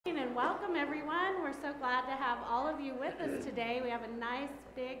and welcome everyone. We're so glad to have all of you with us today. We have a nice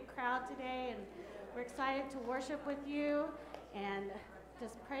big crowd today and we're excited to worship with you and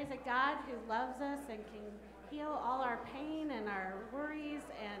just praise a God who loves us and can heal all our pain and our worries,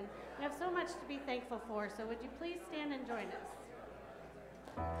 and we have so much to be thankful for. So would you please stand and join us?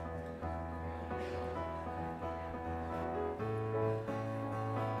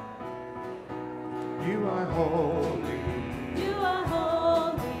 You are holy. You are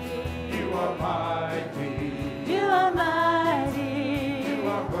holy. You are mighty. You are mighty. You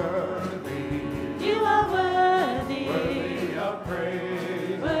are worthy. You are worthy. Worthy of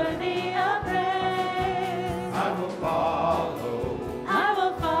praise. Worthy of praise. I will follow. I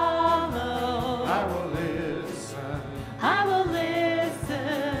will follow. I will listen. I will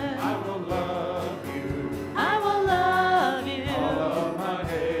listen. I will love you. I will love you. All of my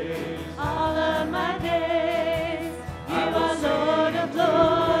days. All of my days. You are Lord of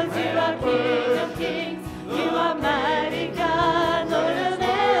lords. You are King of kings. You are mighty God, Lord of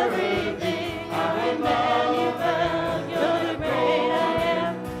everything. You're Emmanuel. You're the great I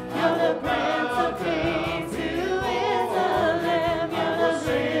am. You're the Prince of Peace. Who is the Lamb? You're the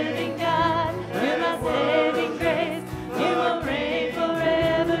living God. You're my saving grace. You will reign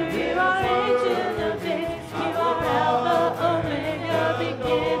forever. You are ancient of days. You are Alpha, Omega,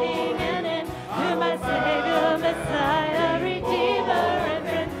 beginning and end. You're my Savior, Messiah, Redeemer, and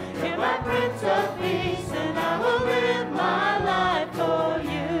friend. You're my Prince of Peace, and I will live my life for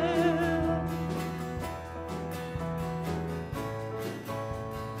you.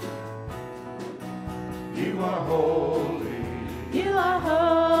 You are holy. You are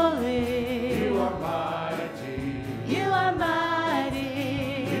holy. You are mighty. You are mighty.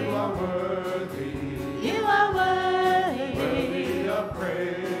 You are worthy. You are worthy. Worthy of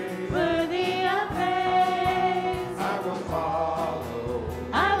praise. Worthy of praise. I will follow.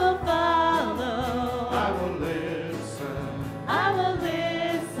 I will follow. I will listen. I will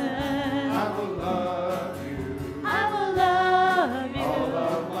listen. I will love you. I will love you. All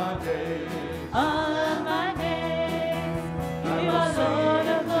of my days. All of my days. You are Lord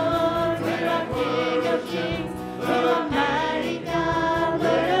of lords. You are King of kings. You are mighty God,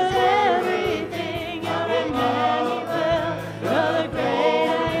 Lord of everything. You're Emmanuel. You're the great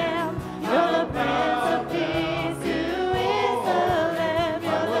I am. You're the Prince of Peace. Who is the Lamb?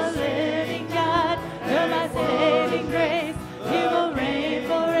 You're the living God. You're my saving grace. You will reign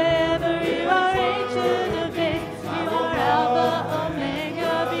forever. You are ancient of days. You are Alpha,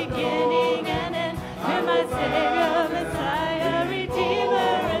 Omega, beginning and end. You're my Savior, Messiah,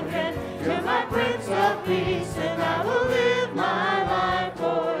 Redeemer, and friend. You're my Prince of Peace, and I will live my life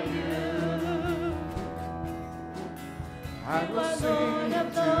for you. I You will are sing Lord of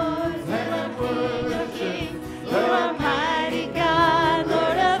to lords, you are and King of worship. kings. You are mighty God,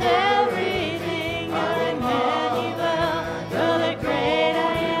 Lord of everything. You're Emmanuel. You're the great I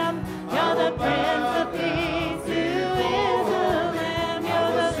am. You're the Prince of Peace. Who is the Lamb?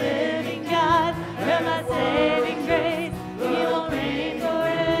 You're the living God. You're my saving grace. You will reign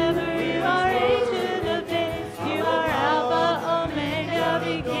forever. You are ancient of days. You are Alpha, Omega,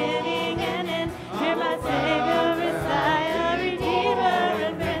 beginning and end. You're my Savior, Messiah, Redeemer,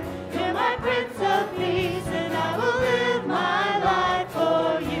 and friend. You're my Prince of Peace, and I will live my life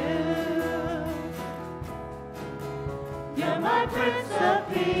for you. You're my Prince of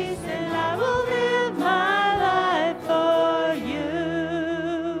Peace, and I will live my life for you.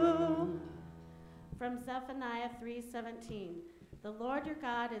 From Zephaniah 3:17, the Lord your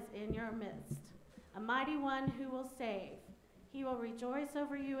God is in your midst, a mighty one who will save. He will rejoice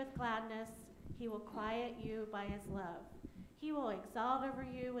over you with gladness. He will quiet you by his love. He will exalt over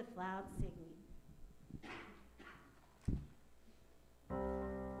you with loud singing.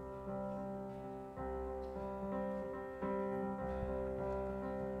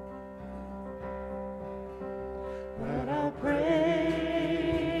 Let our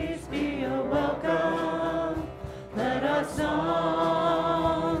praise be a welcome. Let our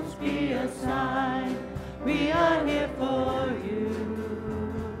songs be a sign. We are here for you.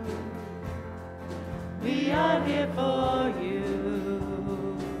 We are here for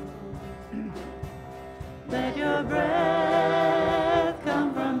you. Let your breath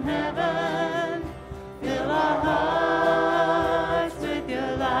come from heaven. Fill our hearts with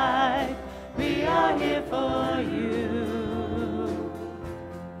your light. We are here for you.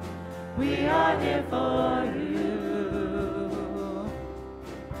 We are here for you.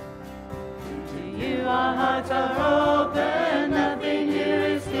 To you our hearts are open. Nothing here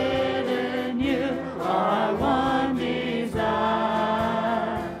is hidden. You are our one desire.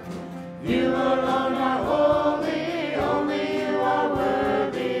 You alone are holy. Only you are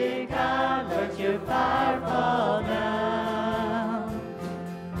worthy.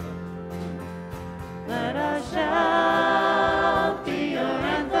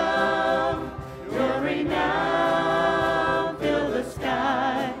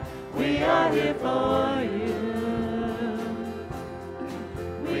 here for you.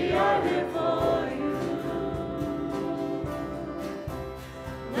 We are here for you.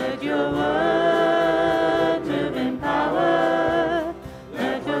 Let your word move in power.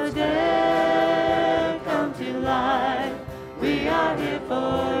 Let your dead come to life. We are here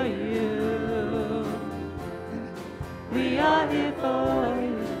for you. We are here for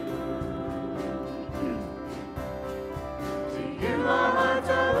you. To you our hearts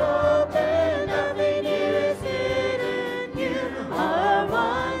are open, nothing here is hidden. You are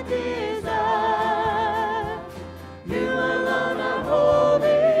one desire. You alone are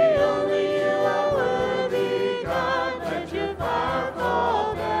holy, only you are worthy. God, let your fire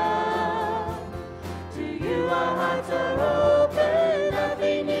fall down. To you our hearts are open,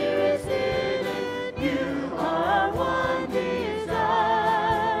 nothing here is hidden. You are one desire.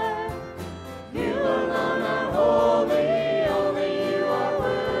 You alone are holy, only you are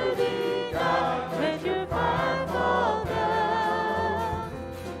worthy. God, let your fire fall down.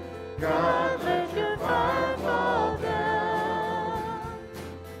 God, let your fire fall down.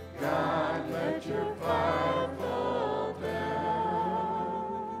 God, let your fire fall down.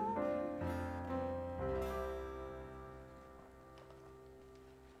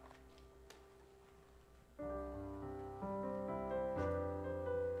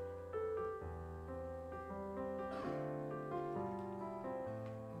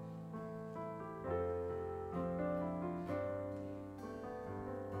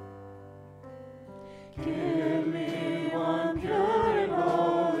 Give me one pure and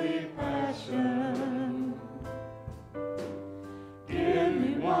holy passion. Give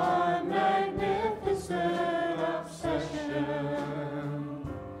me one magnificent obsession.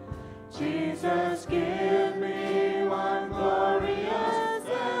 Jesus, give me one glorious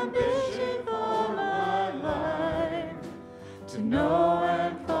ambition for my life. To know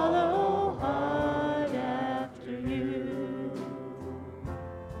and follow hard after you.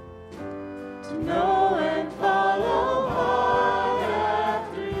 To know and follow hard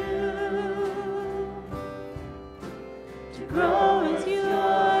after you. To grow as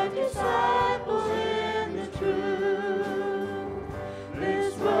your disciple in the truth.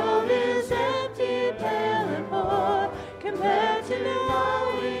 This world is empty, pale, and poor compared to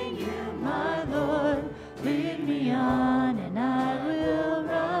knowing you, my Lord. Lead me on, and I will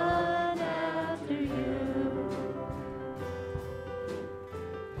run after you.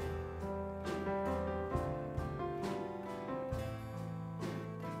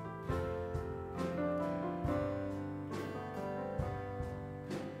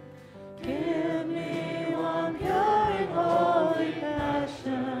 Give me one pure and holy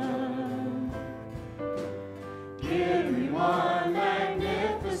passion. Give me one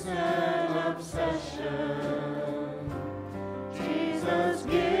magnificent obsession. Jesus,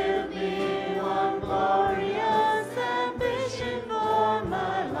 give me one glorious ambition for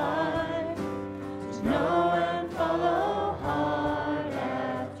my life. To know and follow hard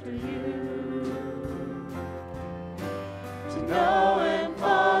after you. To know and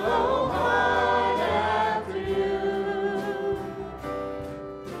follow hard after you.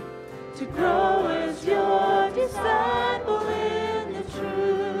 To grow as your disciple in the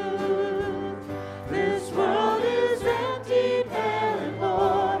truth. This world is empty, pale, and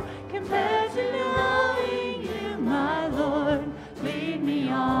poor compared to knowing you, my Lord. Lead me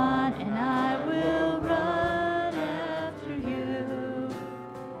on, and I will run after you.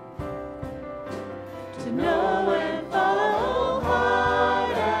 To know and follow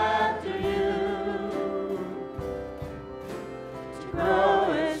hard after you. To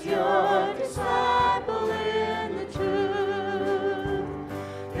grow as your disciple in the truth.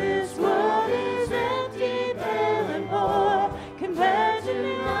 This world is empty, pale, and poor compared to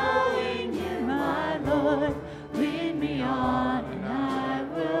knowing you, my Lord. Lead me on, and I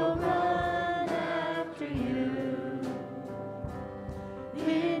will run after you.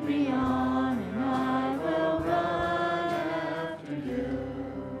 Lead me on, and I will run after you.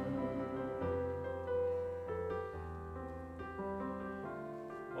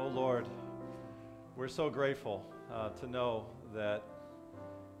 Oh Lord, we're so grateful to know that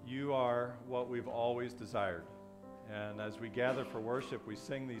you are what we've always desired. And as we gather for worship, we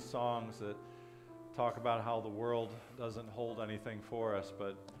sing these songs that talk about how the world doesn't hold anything for us,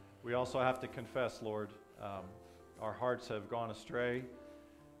 but we also have to confess, Lord, our hearts have gone astray,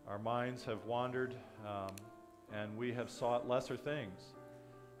 our minds have wandered, and we have sought lesser things.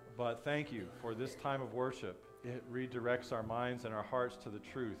 But thank you for this time of worship. It redirects our minds and our hearts to the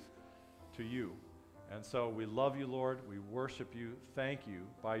truth, to you. And so we love you, Lord. We worship you. Thank you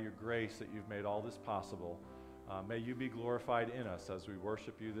by your grace that you've made all this possible. May you be glorified in us as we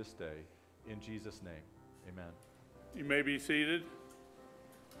worship you this day. In Jesus' name, amen. You may be seated.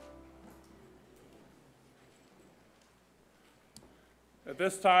 At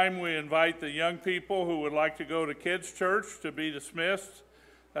this time, we invite the young people who would like to go to kids' church to be dismissed.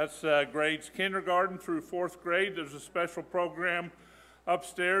 That's grades kindergarten through fourth grade. There's a special program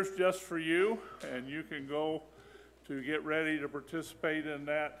upstairs just for you, and you can go to get ready to participate in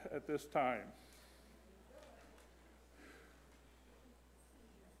that at this time.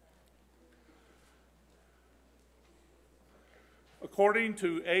 According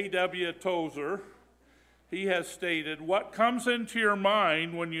to A.W. Tozer, he has stated, "What comes into your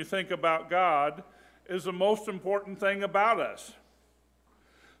mind when you think about God is the most important thing about us."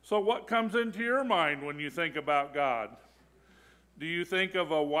 So what comes into your mind when you think about God? Do you think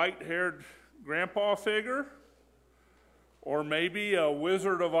of a white-haired grandpa figure? Or maybe a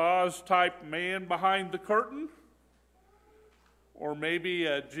Wizard of Oz type man behind the curtain? Or maybe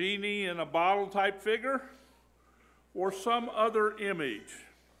a genie in a bottle type figure? Or some other image?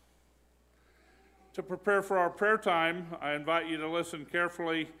 To prepare for our prayer time, I invite you to listen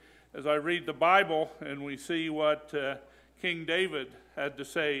carefully as I read the Bible and we see what King David had to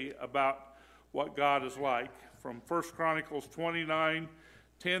say about what God is like from 1 Chronicles 29,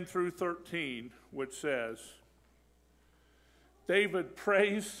 10 through 13, which says, David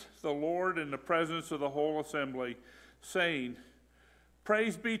praised the Lord in the presence of the whole assembly, saying,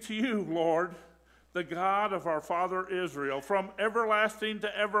 "Praise be to you, Lord, the God of our father Israel, from everlasting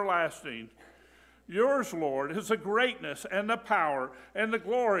to everlasting. Yours, Lord, is the greatness and the power and the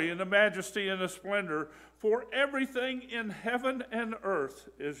glory and the majesty and the splendor, for everything in heaven and earth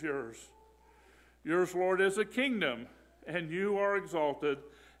is yours. Yours, Lord, is a kingdom, and you are exalted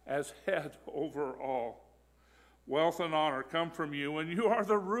as head over all. Wealth and honor come from you, and you are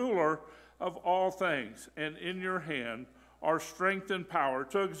the ruler of all things, and in your hand are strength and power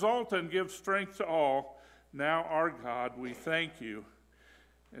to exalt and give strength to all. Now, our God, we thank you,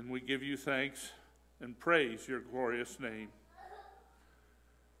 and we give you thanks and praise your glorious name."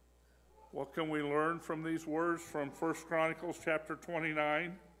 What can we learn from these words from 1 Chronicles chapter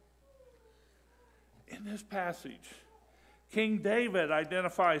 29? In this passage, King David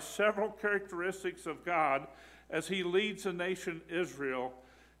identifies several characteristics of God as he leads the nation Israel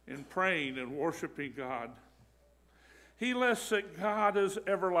in praying and worshiping God. He lists that God is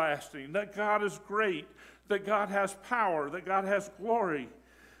everlasting, that God is great, that God has power, that God has glory,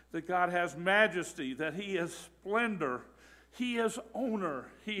 that God has majesty, that he is splendor, he is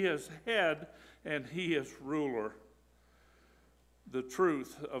owner, he is head, and he is ruler. The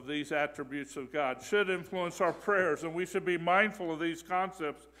truth of these attributes of God should influence our prayers, and we should be mindful of these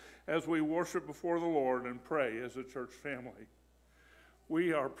concepts as we worship before the Lord and pray as a church family.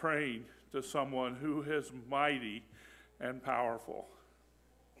 We are praying to someone who is mighty and powerful.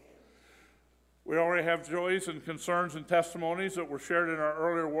 We already have joys and concerns and testimonies that were shared in our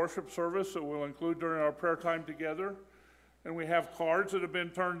earlier worship service that we'll include during our prayer time together. And we have cards that have been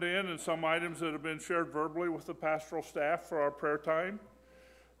turned in and some items that have been shared verbally with the pastoral staff for our prayer time.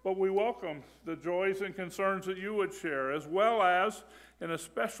 But we welcome the joys and concerns that you would share, as well as, and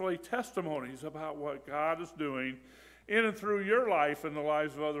especially, testimonies about what God is doing in and through your life and the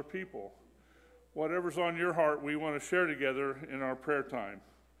lives of other people. Whatever's on your heart, we want to share together in our prayer time.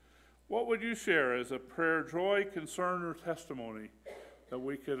 What would you share as a prayer joy, concern, or testimony that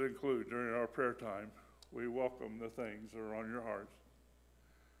we could include during our prayer time? We welcome the things that are on your hearts.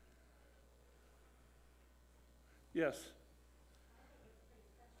 Yes.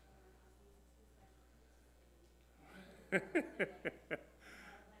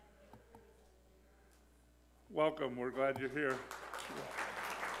 Welcome. We're glad you're here.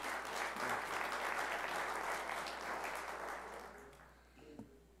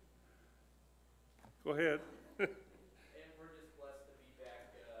 Go ahead. And we're just blessed to be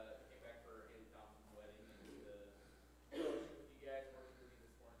back, came back for Haley Thompson's wedding, and the fellowship with you guys, working with you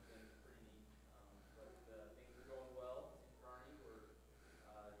this morning has been pretty neat. But things are going well in Kearney. We're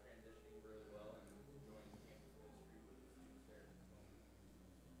transitioning really well and enjoying campus ministry with the students there.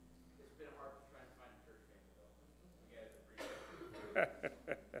 So it's been hard trying to find a church family, though. You guys appreciate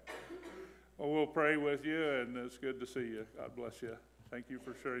it. Well, we'll pray with you, and it's good to see you. God bless you. Thank you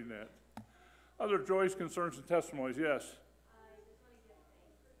for sharing that. Other joys, concerns, and testimonies, yes. I just want to give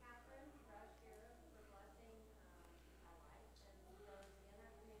thanks for Catherine, our sheriff, for blessing our life and those in our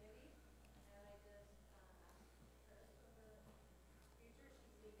community. And I just ask Chris for the future.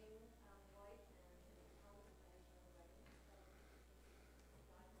 She's leaving Beloit and is home to finish her wedding. So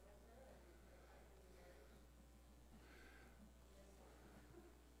God bless her and her husband marriage.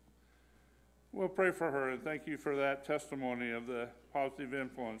 We'll pray for her and thank you for that testimony of the positive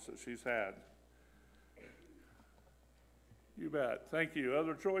influence that she's had. You bet. Thank you.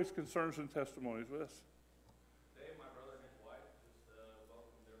 Other joys, concerns, and testimonies with us. Today, my brother and his wife just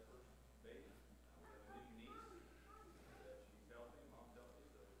welcomed their first baby. We have a new niece. She's healthy, mom's healthy,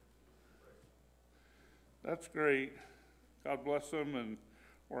 so pray. That's great. God bless them, and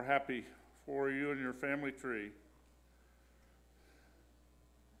we're happy for you and your family tree.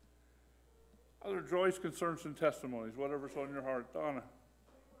 Other joys, concerns, and testimonies, whatever's on your heart. Donna.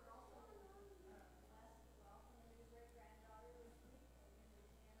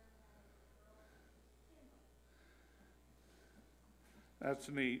 That's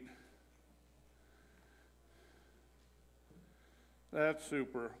neat. That's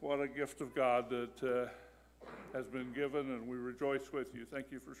super. What a gift of God that has been given, and we rejoice with you.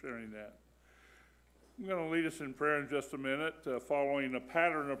 Thank you for sharing that. I'm going to lead us in prayer in just a minute, following a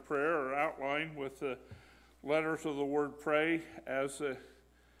pattern of prayer or outline with the letters of the word pray as the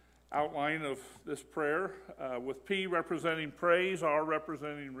outline of this prayer, with P representing praise, R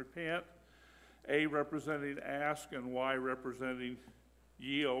representing repent, A representing ask, and Y representing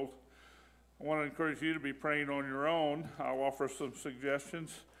yield. I want to encourage you to be praying on your own. I'll offer some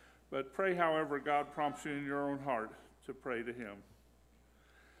suggestions, but pray however God prompts you in your own heart to pray to Him.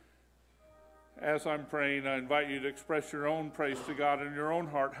 As I'm praying, I invite you to express your own praise to God in your own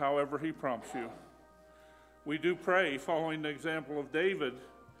heart, however He prompts you. We do pray following the example of David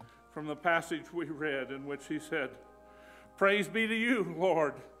from the passage we read, in which he said, "Praise be to you,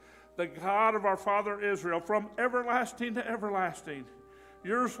 Lord, the God of our father Israel, from everlasting to everlasting.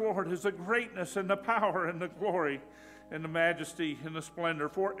 Yours, Lord, is the greatness and the power and the glory and the majesty and the splendor,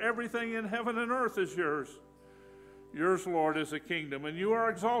 for everything in heaven and earth is yours. Yours, Lord, is the kingdom, and you are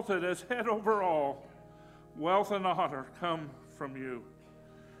exalted as head over all. Wealth and honor come from you.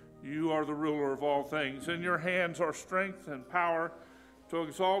 You are the ruler of all things. In your hands are strength and power to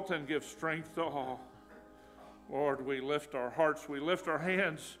exalt and give strength to all. Lord, we lift our hearts, we lift our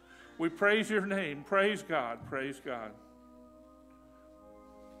hands, we praise your name. Praise God, praise God."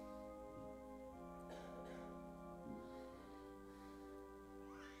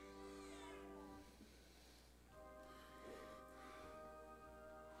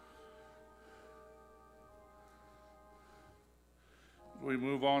 We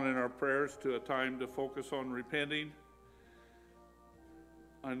move on in our prayers to a time to focus on repenting.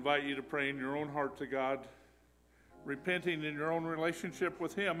 I invite you to pray in your own heart to God, repenting in your own relationship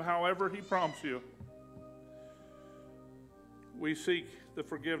with Him, however He prompts you. We seek the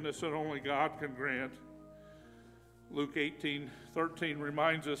forgiveness that only God can grant. Luke 18:13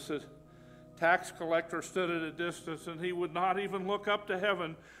 reminds us that tax collector stood at a distance, and he would not even look up to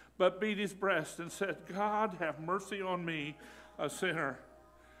heaven, but beat his breast and said, "God, have mercy on me, a sinner."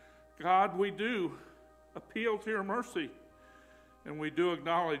 God, we do appeal to your mercy, and we do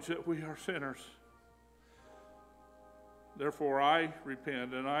acknowledge that we are sinners. Therefore, I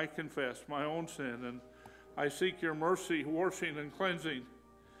repent and I confess my own sin, and I seek your mercy, washing and cleansing.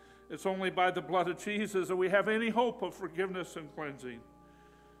 It's only by the blood of Jesus that we have any hope of forgiveness and cleansing.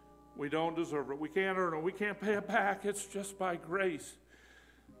 We don't deserve it. We can't earn it. We can't pay it back. It's just by grace,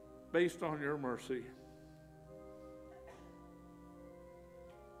 based on your mercy.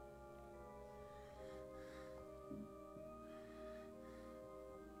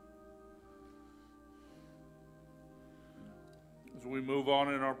 As we move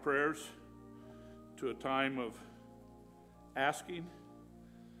on in our prayers to a time of asking,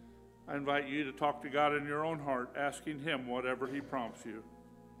 I invite you to talk to God in your own heart, asking Him whatever He prompts you.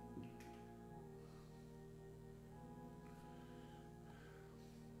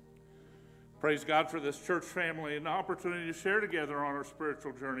 Praise God for this church family and the opportunity to share together on our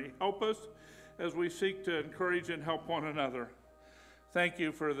spiritual journey. Help us as we seek to encourage and help one another. Thank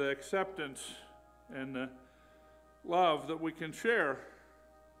you for the acceptance and the love that we can share.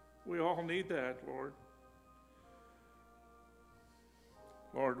 We all need that, Lord.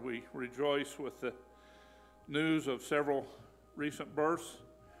 Lord, we rejoice with the news of several recent births.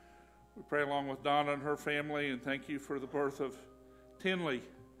 We pray along with Donna and her family, and thank you for the birth of Tinley,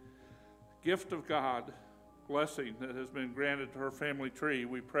 gift of God, blessing that has been granted to her family tree.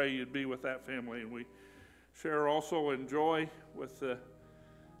 We pray you'd be with that family, and we share also in joy with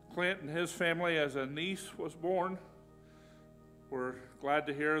Clint and his family as a niece was born. We're glad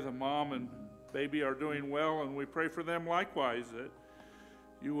to hear the mom and baby are doing well, and we pray for them likewise that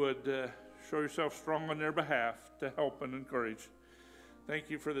you would show yourself strong on their behalf to help and encourage. Thank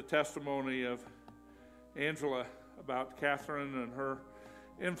you for the testimony of Angela about Catherine and her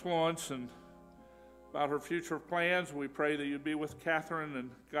influence and about her future plans. We pray that you'd be with Catherine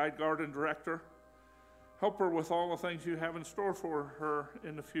and Guide Garden Director. Help her with all the things you have in store for her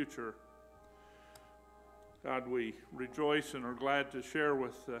in the future. God, we rejoice and are glad to share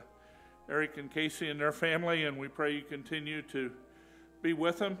with Eric and Casey and their family, and we pray you continue to be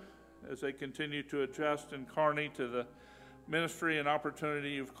with them as they continue to adjust in Kearney to the ministry and opportunity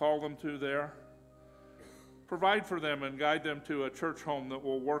you've called them to there. Provide for them and guide them to a church home that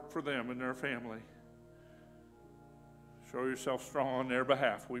will work for them and their family. Show yourself strong on their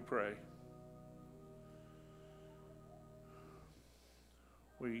behalf, we pray.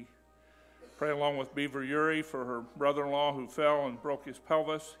 We pray along with Beaver Yuri for her brother-in-law who fell and broke his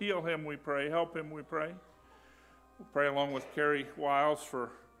pelvis. Heal him, we pray. Help him, we pray. We'll pray along with Carrie Wiles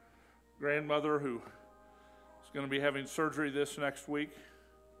for grandmother who is going to be having surgery this next week.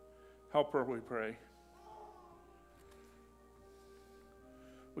 Help her, we pray.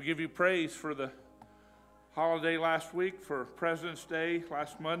 We give you praise for the holiday last week, for President's Day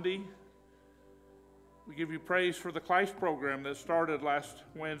last Monday. We give you praise for the Christ program that started last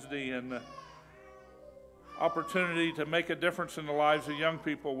Wednesday and the opportunity to make a difference in the lives of young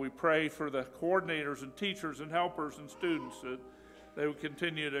people. We pray for the coordinators and teachers and helpers and students that they would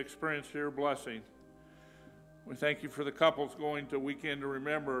continue to experience your blessing. We thank you for the couples going to Weekend to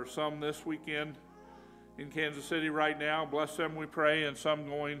Remember, some this weekend in Kansas City right now. Bless them, we pray, and some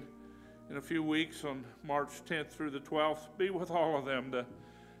going in a few weeks on March 10th through the 12th. Be with all of them to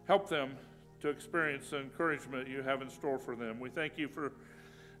help them to experience the encouragement you have in store for them. We thank you for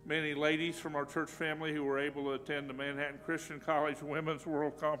many ladies from our church family who were able to attend the Manhattan Christian College Women's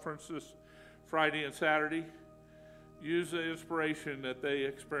World Conference this Friday and Saturday. Use the inspiration that they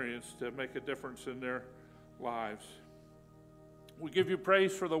experienced to make a difference in their lives. We give you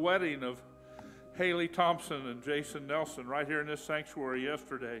praise for the wedding of Haley Thompson and Jason Nelson right here in this sanctuary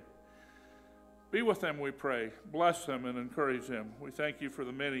yesterday. Be with them, we pray. Bless them and encourage them. We thank you for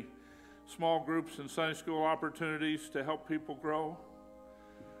the many small groups and Sunday school opportunities to help people grow.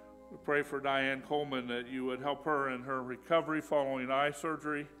 We pray for Diane Coleman that you would help her in her recovery following eye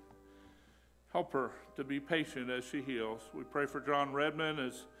surgery. Help her to be patient as she heals. We pray for John Redmond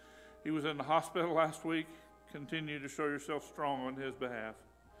as he was in the hospital last week. Continue to show yourself strong on his behalf.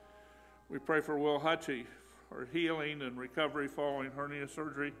 We pray for Will Hutchie for healing and recovery following hernia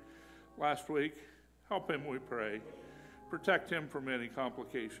surgery last week. Help him, we pray. Protect him from any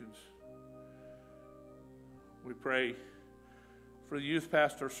complications. We pray for the youth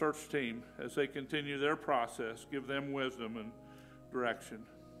pastor search team as they continue their process. Give them wisdom and direction.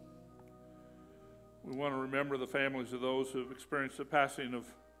 We want to remember the families of those who have experienced the passing of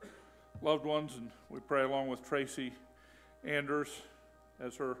loved ones, and we pray along with Tracy Anders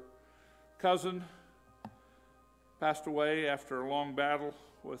as her cousin passed away after a long battle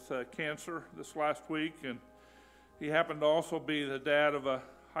with cancer this last week, and he happened to also be the dad of a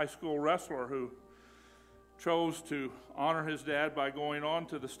high school wrestler who chose to honor his dad by going on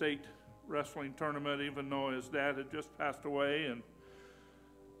to the state wrestling tournament even though his dad had just passed away, and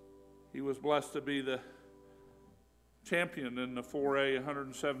he was blessed to be the champion in the 4A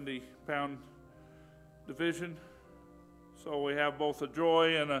 170-pound division. So we have both a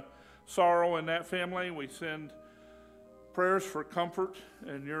joy and a sorrow in that family. We send prayers for comfort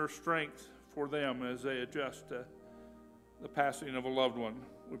and your strength for them as they adjust to the passing of a loved one.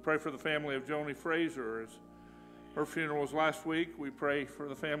 We pray for the family of Joni Fraser as her funeral was last week. We pray for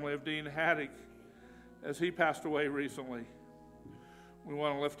the family of Dean Haddock as he passed away recently. We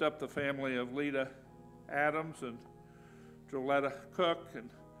want to lift up the family of Lita Adams and Joletta Cook and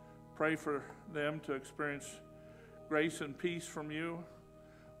pray for them to experience grace and peace from you.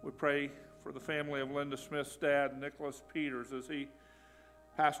 We pray for the family of Linda Smith's dad, Nicholas Peters, as he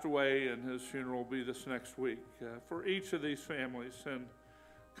passed away, and his funeral will be this next week. For each of these families, send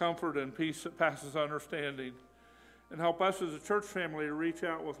comfort and peace that passes understanding, and help us as a church family to reach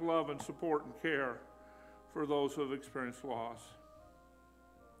out with love and support and care for those who have experienced loss.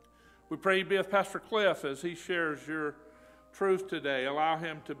 We pray you be with Pastor Cliff as he shares your truth today. Allow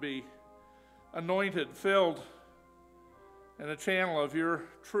him to be anointed, filled, and a channel of your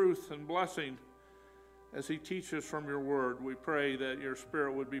truth and blessing as he teaches from your word. We pray that your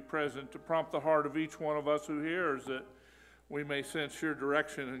spirit would be present to prompt the heart of each one of us who hears, that we may sense your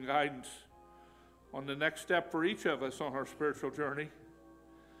direction and guidance on the next step for each of us on our spiritual journey.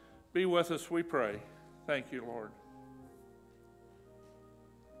 Be with us, we pray. Thank you, Lord.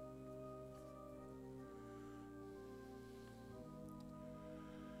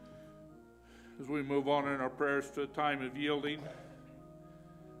 As we move on in our prayers to a time of yielding,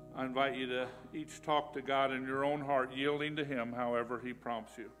 I invite you to each talk to God in your own heart, yielding to him however he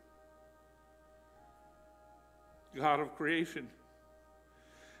prompts you. God of creation,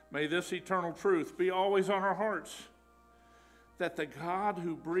 May this eternal truth be always on our hearts, that the God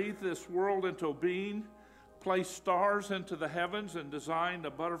who breathed this world into being, placed stars into the heavens, and designed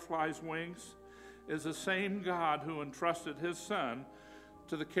a butterfly's wings, is the same God who entrusted his Son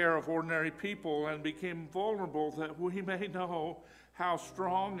to the care of ordinary people and became vulnerable that we may know how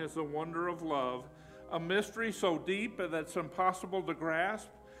strong is the wonder of love, a mystery so deep that it's impossible to grasp,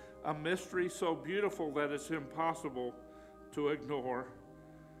 a mystery so beautiful that it's impossible to ignore.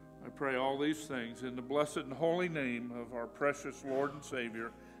 I pray all these things in the blessed and holy name of our precious Lord and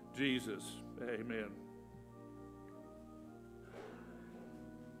Savior, Jesus. Amen.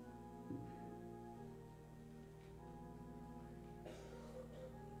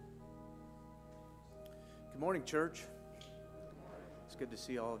 Good morning, church. It's good to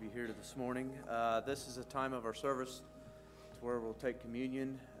see all of you here this morning. This is a time of our service where we'll take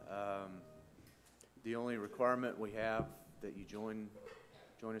communion. The only requirement we have that you join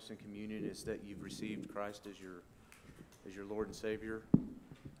us in communion is that you've received Christ as your Lord and Savior.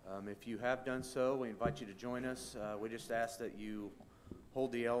 If you have done so, we invite you to join us. We just ask that you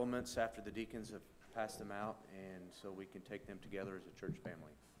hold the elements after the deacons have passed them out, and so we can take them together as a church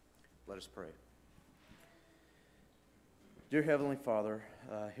family. Let us pray. Dear Heavenly Father,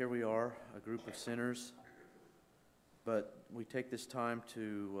 here we are, a group of sinners, but we take this time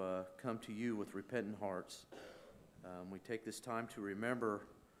to come to you with repentant hearts. We take this time to remember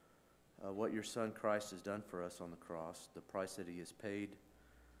what your Son Christ has done for us on the cross, the price that he has paid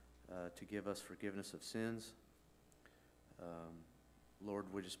to give us forgiveness of sins.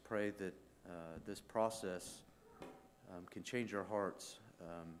 Lord, we just pray that this process can change our hearts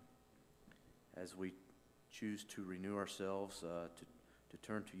as we choose to renew ourselves, to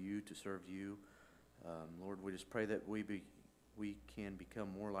turn to you, to serve you. Lord, we just pray that we can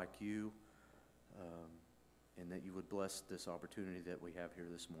become more like you, and that you would bless this opportunity that we have here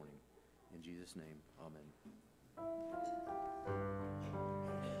this morning. In Jesus' name, amen.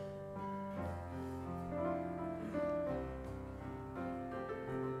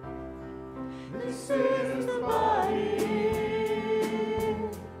 This is the body.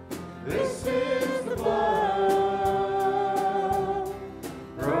 This is the blood,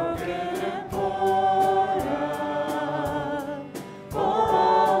 broken and poured out for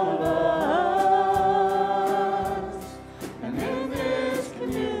all of us. And in this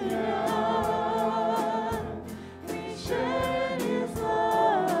communion, we share his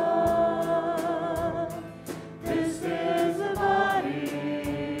love. This is the body.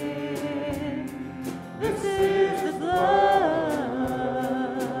 This is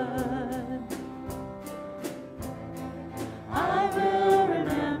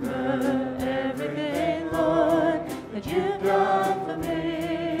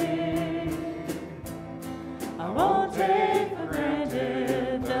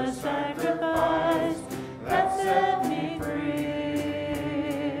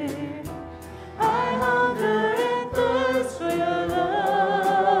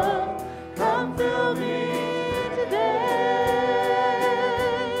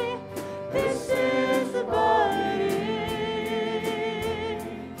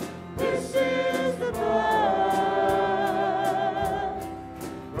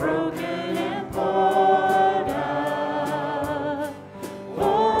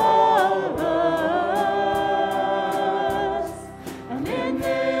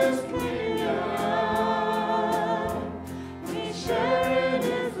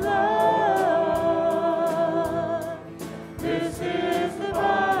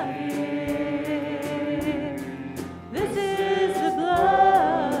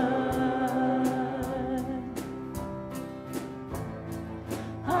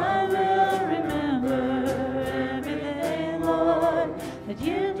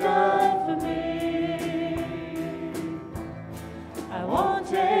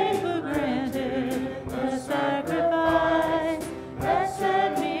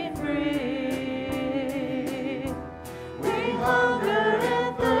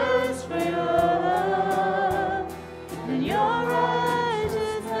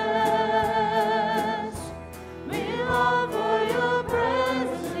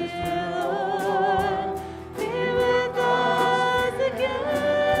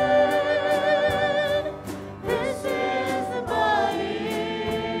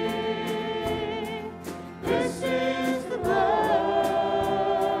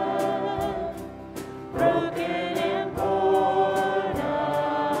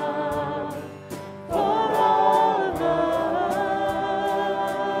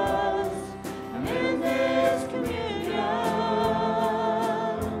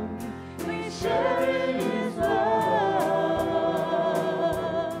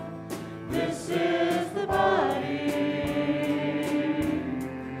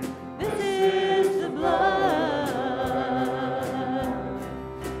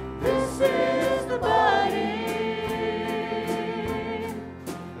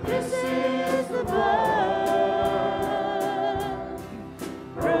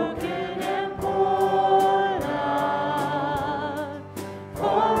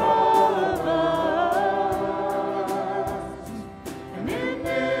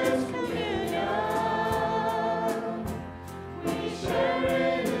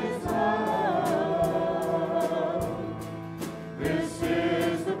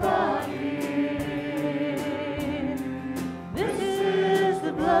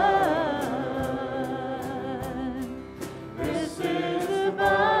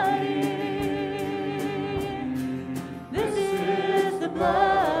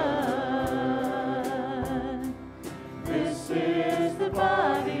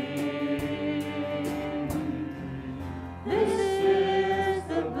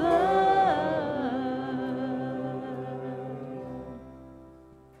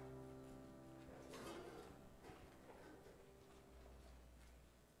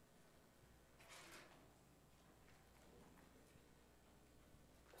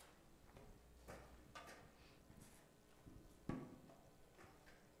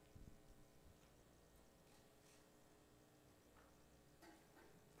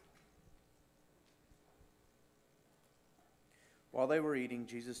While they were eating,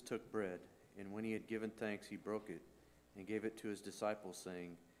 Jesus took bread, and when he had given thanks, he broke it and gave it to his disciples,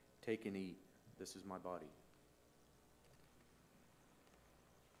 saying, "Take and eat. This is my body."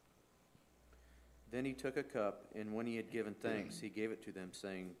 Then he took a cup, and when he had given thanks, he gave it to them,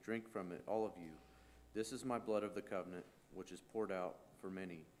 saying, "Drink from it, all of you. This is my blood of the covenant, which is poured out for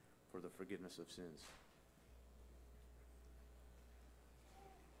many for the forgiveness of sins."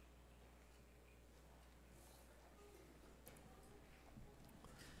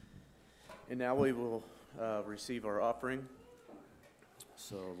 And now we will receive our offering.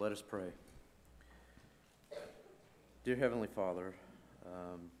 So let us pray. Dear Heavenly Father,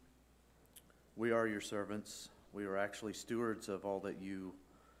 we are your servants. We are actually stewards of all that you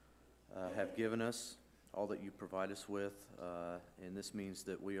have given us, all that you provide us with. And this means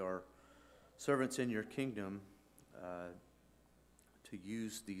that we are servants in your kingdom to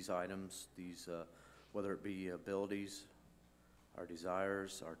use these items, whether it be abilities, our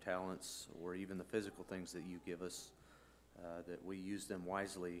desires, our talents, or even the physical things that you give us, that we use them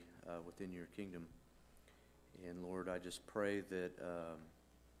wisely within your kingdom. And Lord, I just pray that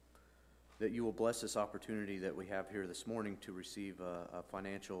that you will bless this opportunity that we have here this morning to receive a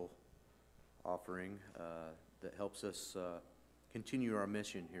financial offering that helps us continue our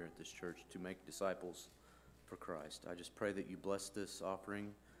mission here at this church to make disciples for Christ. I just pray that you bless this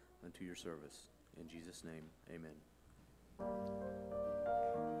offering unto your service. In Jesus' name, amen.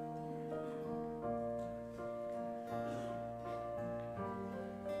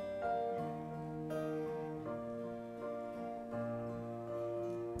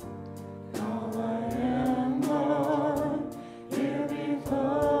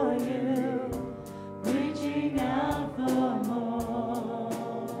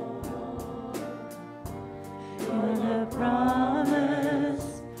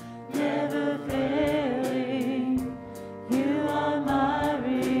 Promise never failing, you are my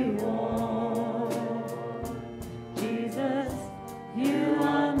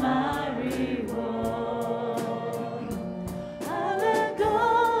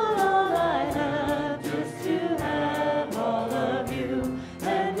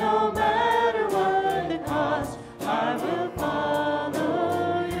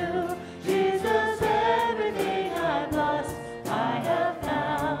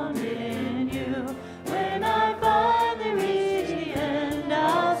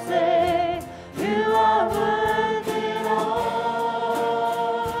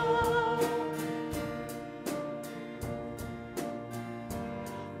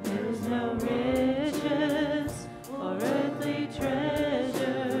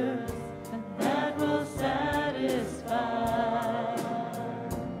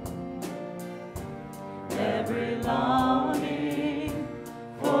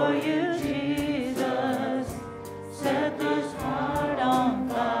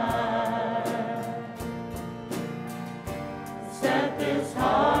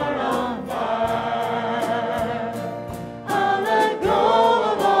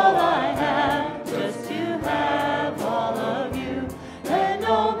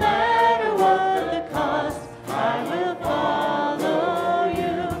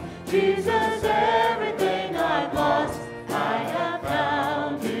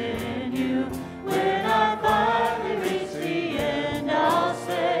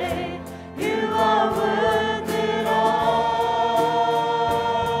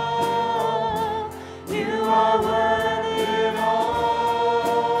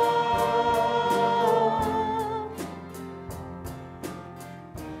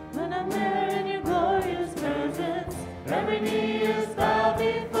Every knee is bowed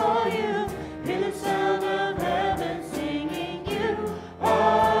before you.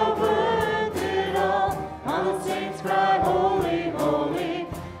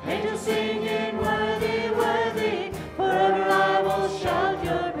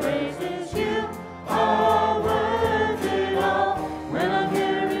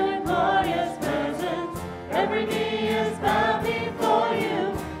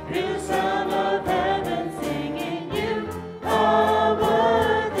 You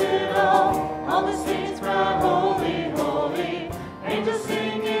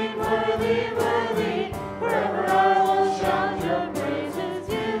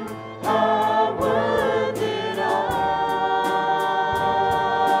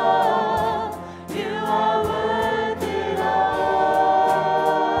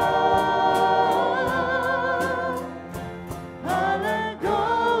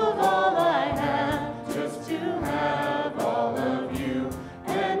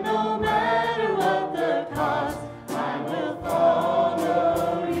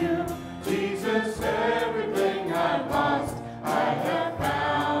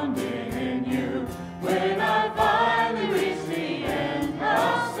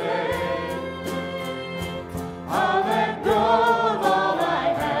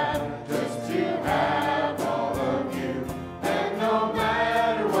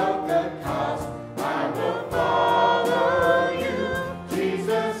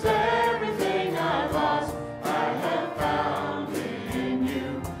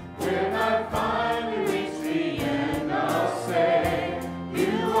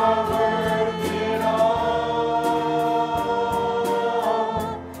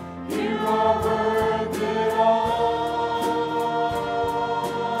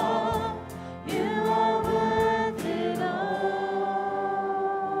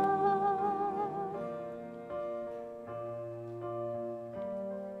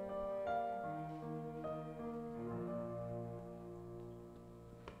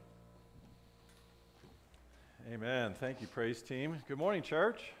Amen. Thank you, praise team. Good morning,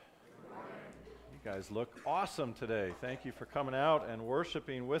 church. Good morning. You guys look awesome today. Thank you for coming out and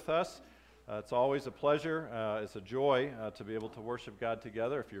worshiping with us. It's always a pleasure. It's a joy to be able to worship God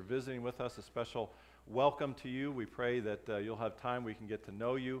together. If you're visiting with us, a special welcome to you. We pray that you'll have time we can get to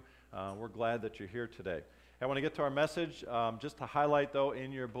know you. We're glad that you're here today. I want to get to our message. Just to highlight, though,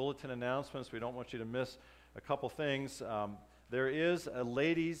 in your bulletin announcements, we don't want you to miss a couple things. There is a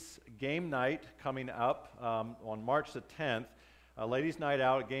ladies' game night coming up on March the 10th. A ladies' night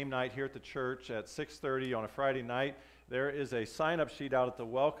out, game night here at the church at 6:30 on a Friday night. There is a sign-up sheet out at the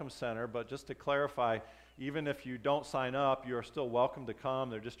Welcome Center, but just to clarify, even if you don't sign up, you are still welcome to come.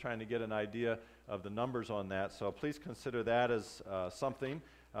 They're just trying to get an idea of the numbers on that. So please consider that as something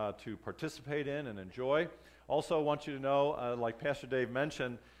to participate in and enjoy. Also want you to know, like Pastor Dave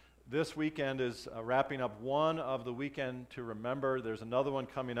mentioned, this weekend is wrapping up one of the weekend to remember. There's another one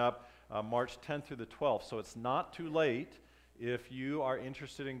coming up March 10th through the 12th. So it's not too late if you are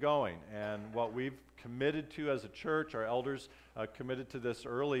interested in going. And what we've committed to as a church, our elders committed to this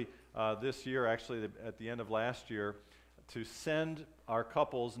early this year, actually at the end of last year, to send our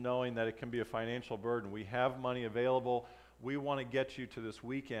couples knowing that it can be a financial burden. We have money available. We want to get you to this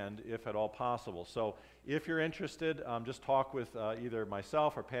weekend if at all possible. So if you're interested, just talk with either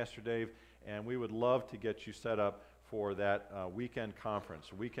myself or Pastor Dave, and we would love to get you set up for that weekend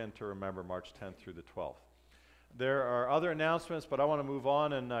conference, Weekend to Remember, March 10th through the 12th. There are other announcements, but I want to move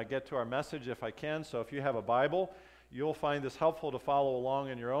on and get to our message if I can. So if you have a Bible, you'll find this helpful to follow along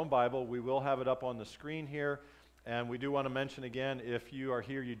in your own Bible. We will have it up on the screen here. And we do want to mention again, if you are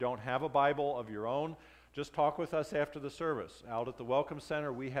here, you don't have a Bible of your own, just talk with us after the service. Out at the Welcome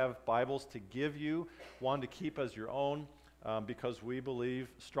Center, we have Bibles to give you, one to keep as your own, because we believe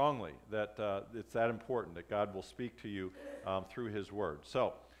strongly that it's that important, that God will speak to you through His Word.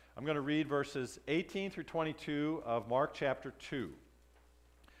 So, I'm going to read verses 18 through 22 of Mark chapter 2.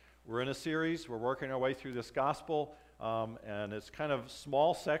 We're in a series. We're working our way through this gospel, and it's kind of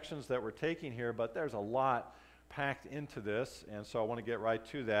small sections that we're taking here, but there's a lot packed into this, and so I want to get right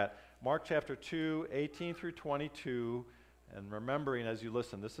to that. Mark chapter 2, 18 through 22, and remembering as you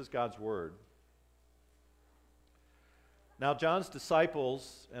listen, this is God's Word. Now John's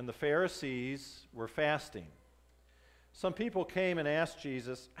disciples and the Pharisees were fasting. Some people came and asked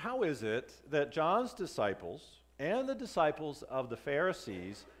Jesus, "How is it that John's disciples and the disciples of the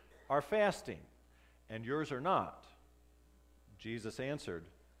Pharisees are fasting, and yours are not?" Jesus answered,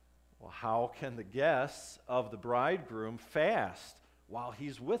 "Well, how can the guests of the bridegroom fast while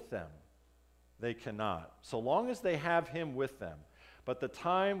he's with them? They cannot, so long as they have him with them. But the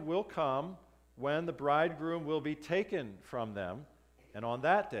time will come when the bridegroom will be taken from them, and on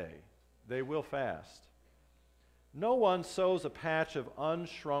that day they will fast. No one sews a patch of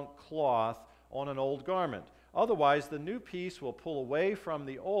unshrunk cloth on an old garment. Otherwise, the new piece will pull away from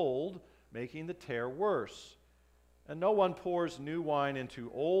the old, making the tear worse. And no one pours new wine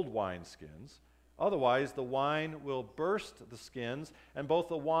into old wineskins. Otherwise, the wine will burst the skins, and both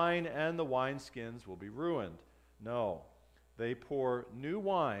the wine and the wineskins will be ruined. No, they pour new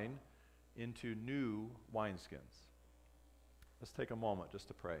wine into new wineskins." Let's take a moment just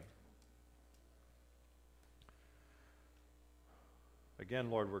to pray.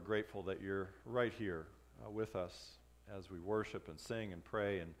 Again, Lord, we're grateful that you're right here with us as we worship and sing and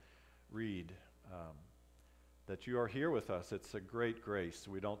pray and read. That you are here with us. It's a great grace.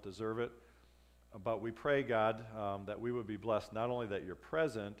 We don't deserve it. But we pray, God, that we would be blessed, not only that you're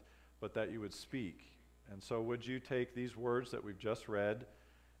present, but that you would speak. And so would you take these words that we've just read,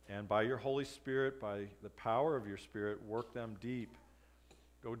 and by your Holy Spirit, by the power of your Spirit, work them deep.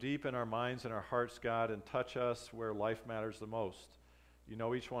 Go deep in our minds and our hearts, God, and touch us where life matters the most. You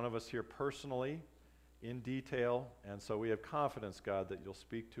know each one of us here personally, in detail, and so we have confidence, God, that you'll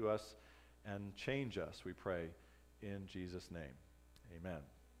speak to us and change us, we pray, in Jesus' name. Amen.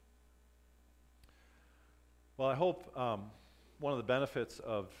 Well, I hope one of the benefits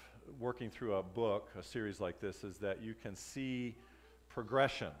of working through a book, a series like this, is that you can see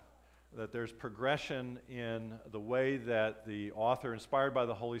progression, that there's progression in the way that the author, inspired by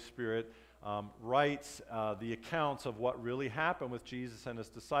the Holy Spirit, writes the accounts of what really happened with Jesus and his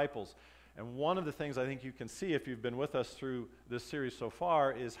disciples. And one of the things I think you can see if you've been with us through this series so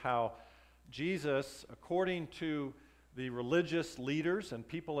far is how Jesus, according to the religious leaders and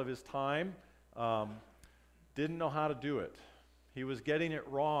people of his time, didn't know how to do it. He was getting it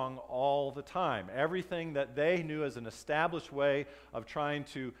wrong all the time. Everything that they knew as an established way of trying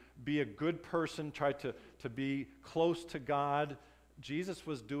to be a good person, try to be close to God, Jesus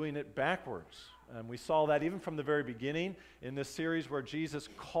was doing it backwards. And we saw that even from the very beginning in this series where Jesus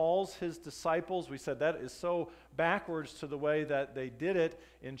calls his disciples. We said that is so backwards to the way that they did it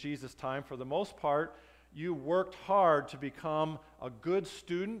in Jesus' time. For the most part, you worked hard to become a good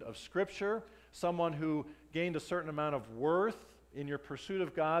student of Scripture, someone who gained a certain amount of worth in your pursuit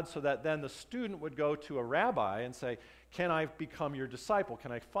of God, so that then the student would go to a rabbi and say, can I become your disciple?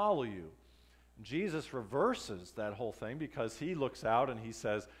 Can I follow you? Jesus reverses that whole thing because he looks out and he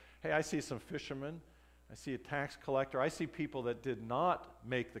says, hey, I see some fishermen. I see a tax collector. I see people that did not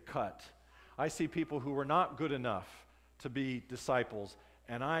make the cut. I see people who were not good enough to be disciples.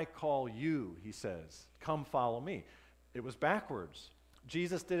 And I call you, he says, come follow me. It was backwards.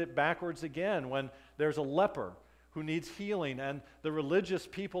 Jesus did it backwards again when there's a leper who needs healing, and the religious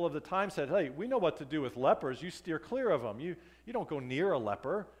people of the time said, hey, we know what to do with lepers. You steer clear of them. You don't go near a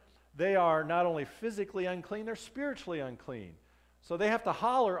leper. They are not only physically unclean, they're spiritually unclean. So they have to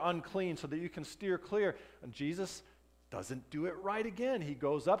holler unclean so that you can steer clear. And Jesus doesn't do it right again. He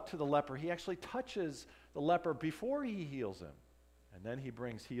goes up to the leper. He actually touches the leper before he heals him. And then he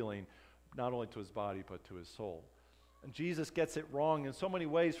brings healing not only to his body but to his soul. And Jesus gets it wrong in so many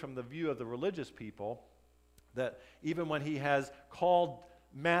ways from the view of the religious people that even when he has called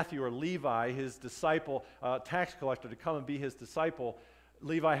Matthew or Levi, his disciple, tax collector, to come and be his disciple,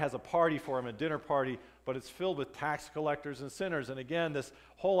 Levi has a party for him, a dinner party, but it's filled with tax collectors and sinners. And again, this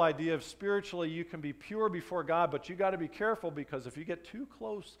whole idea of spiritually you can be pure before God, but you got to be careful, because if you get too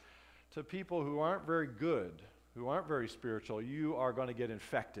close to people who aren't very good, who aren't very spiritual, you are going to get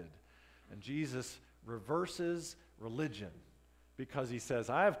infected. And Jesus reverses religion because he says,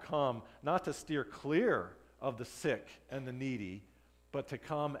 I have come not to steer clear of the sick and the needy, but to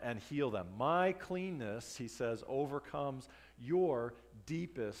come and heal them. My cleanness, he says, overcomes your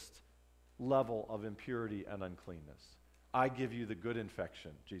deepest level of impurity and uncleanness. I give you the good infection,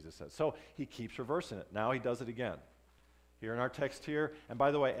 Jesus says. So he keeps reversing it. Now he does it again. Here in our text here, and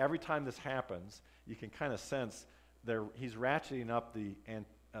by the way, every time this happens, you can kind of sense he's ratcheting up the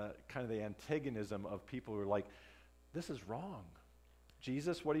kind of the antagonism of people who are like, this is wrong.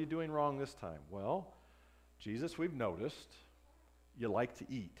 Jesus, what are you doing wrong this time? Well, Jesus, we've noticed you like to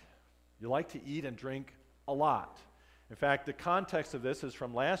eat. You like to eat and drink a lot. In fact, the context of this is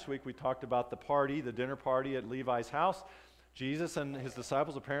from last week. We talked about the dinner party at Levi's house. Jesus and his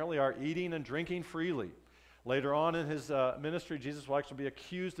disciples apparently are eating and drinking freely. Later on in his ministry, Jesus will actually be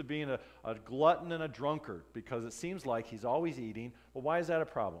accused of being a glutton and a drunkard, because it seems like he's always eating. Well, why is that a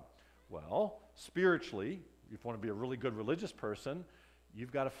problem? Well, spiritually, if you want to be a really good religious person,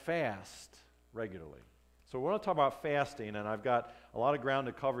 you've got to fast regularly. So we're going to talk about fasting, and I've got a lot of ground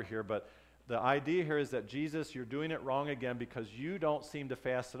to cover here, but the idea here is that Jesus, you're doing it wrong again because you don't seem to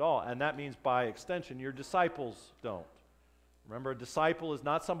fast at all, and that means by extension your disciples don't. Remember, a disciple is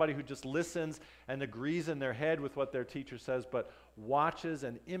not somebody who just listens and agrees in their head with what their teacher says, but watches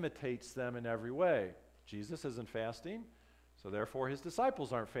and imitates them in every way. Jesus isn't fasting, so therefore his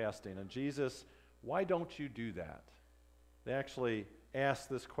disciples aren't fasting. And Jesus, why don't you do that? They actually ask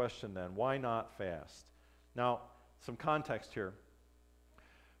this question then, why not fast? Now, some context here.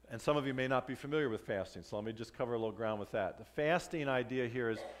 And some of you may not be familiar with fasting, so let me just cover a little ground with that. The fasting idea here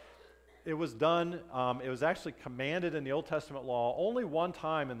is, it was done, it was actually commanded in the Old Testament law. Only one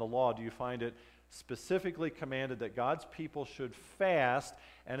time in the law do you find it specifically commanded that God's people should fast,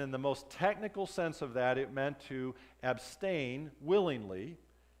 and in the most technical sense of that, it meant to abstain willingly,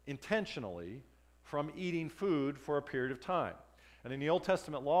 intentionally, from eating food for a period of time. And in the Old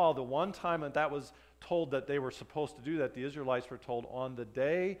Testament law, the one time that was told that they were supposed to do that, the Israelites were told on the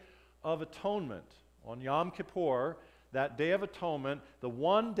Day of Atonement, on Yom Kippur, that Day of Atonement, the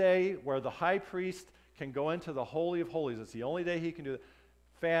one day where the high priest can go into the Holy of Holies, it's the only day he can do it,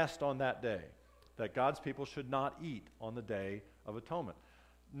 fast on that day, that God's people should not eat on the Day of Atonement.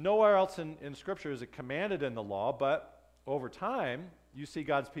 Nowhere else in Scripture is it commanded in the law, but over time, you see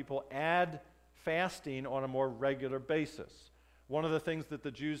God's people add fasting on a more regular basis. One of the things that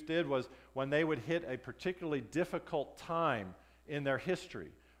the Jews did was when they would hit a particularly difficult time in their history,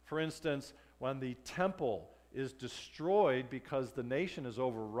 for instance, when the temple is destroyed because the nation is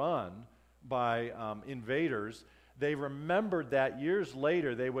overrun by invaders, they remembered that years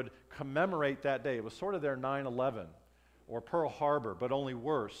later they would commemorate that day. It was sort of their 9/11 or Pearl Harbor, but only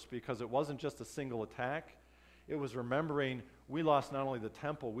worse, because it wasn't just a single attack. It was remembering we lost not only the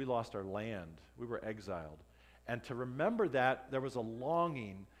temple, we lost our land. We were exiled. And to remember that, there was a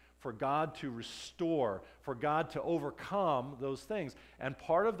longing for God to restore, for God to overcome those things. And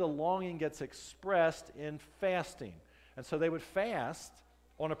part of the longing gets expressed in fasting. And so they would fast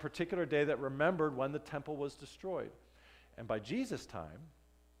on a particular day that remembered when the temple was destroyed. And by Jesus' time,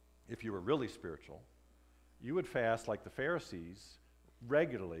 if you were really spiritual, you would fast like the Pharisees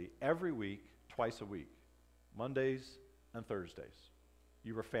regularly every week, twice a week, Mondays and Thursdays.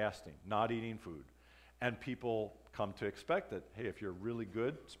 You were fasting, not eating food. And people come to expect that, hey, if you're really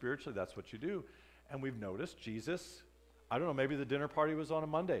good spiritually, that's what you do. And we've noticed Jesus, I don't know, maybe the dinner party was on a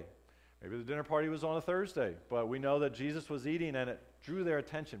Monday. Maybe the dinner party was on a Thursday. But we know that Jesus was eating and it drew their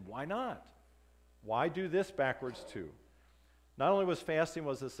attention. Why not? Why do this backwards too? Not only was fasting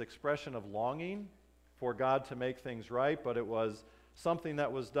was this expression of longing for God to make things right, but it was something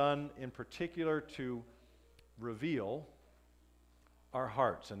that was done in particular to reveal our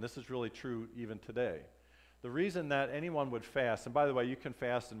hearts. And this is really true even today. The reason that anyone would fast, and by the way, you can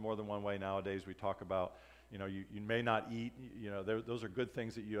fast in more than one way nowadays. We talk about, you may not eat, those are good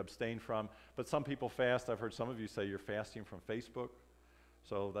things that you abstain from. But some people fast. I've heard some of you say you're fasting from Facebook.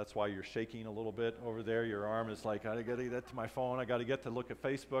 So that's why you're shaking a little bit over there. Your arm is like, I got to get to my phone. I got to get to look at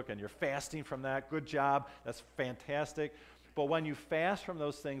Facebook. And you're fasting from that. Good job. That's fantastic. But when you fast from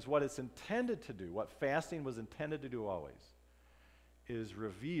those things, what it's intended to do, what fasting was intended to do always, is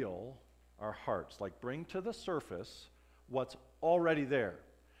reveal our hearts, like bring to the surface what's already there.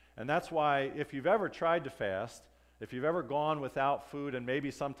 And that's why if you've ever tried to fast, if you've ever gone without food, and maybe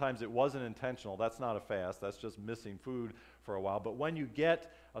sometimes it wasn't intentional, that's not a fast, that's just missing food for a while. But when you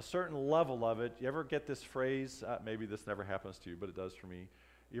get a certain level of it, you ever get this phrase, maybe this never happens to you, but it does for me.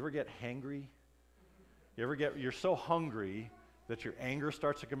 You ever get hangry? You're so hungry that your anger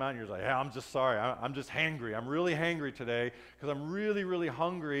starts to come out and you're like, I'm just sorry, I'm just hangry. I'm really hangry today because I'm really, really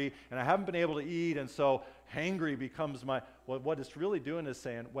hungry and I haven't been able to eat, and so hangry becomes what it's really doing is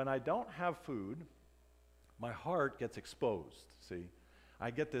saying, when I don't have food, my heart gets exposed, see? I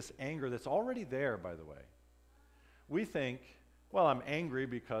get this anger that's already there, by the way. We think, well, I'm angry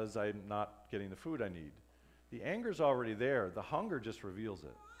because I'm not getting the food I need. The anger's already there. The hunger just reveals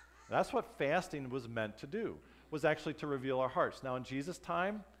it. That's what fasting was meant to do, was actually to reveal our hearts. Now, in Jesus'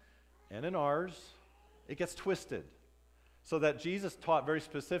 time and in ours, it gets twisted. So that Jesus taught very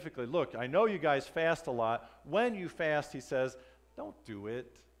specifically, look, I know you guys fast a lot. When you fast, he says, don't do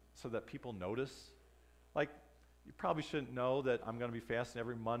it so that people notice. Like, you probably shouldn't know that I'm going to be fasting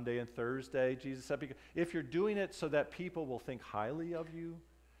every Monday and Thursday, Jesus said, because if you're doing it so that people will think highly of you,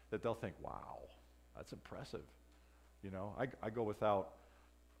 that they'll think, wow, that's impressive.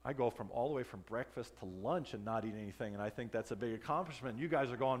 I go from all the way from breakfast to lunch and not eat anything, and I think that's a big accomplishment. You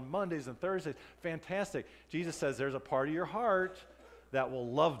guys are going Mondays and Thursdays. Fantastic. Jesus says there's a part of your heart that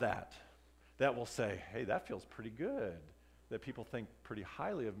will love that will say, hey, that feels pretty good, that people think pretty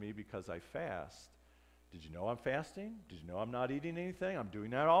highly of me because I fast. Did you know I'm fasting? Did you know I'm not eating anything? I'm doing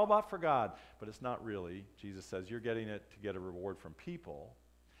that all about for God. But it's not really. Jesus says you're getting it to get a reward from people.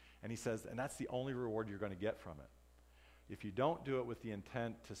 And he says, and that's the only reward you're going to get from it. If you don't do it with the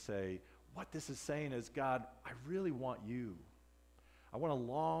intent to say, what this is saying is, God, I really want you. I want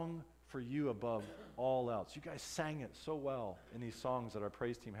to long for you above all else. You guys sang it so well in these songs that our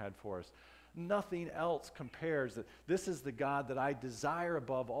praise team had for us. Nothing else compares. That this is the God that I desire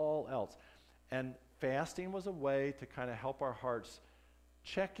above all else. And fasting was a way to kind of help our hearts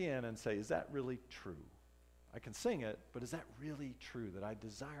check in and say, is that really true? I can sing it, but is that really true, that I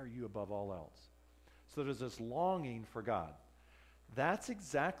desire you above all else? So there's this longing for God. That's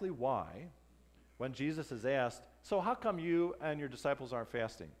exactly why when Jesus is asked, so how come you and your disciples aren't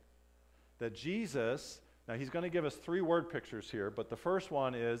fasting? That Jesus, now he's going to give us 3 word pictures here, but the first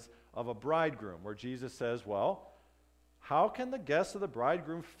one is of a bridegroom, where Jesus says, well, how can the guests of the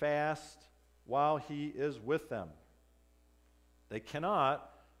bridegroom fast while he is with them? They cannot,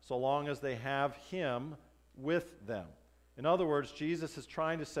 so long as they have him with them. In other words, Jesus is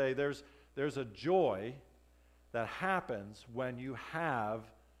trying to say there's a joy that happens when you have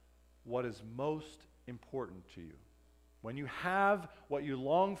what is most important to you. When you have what you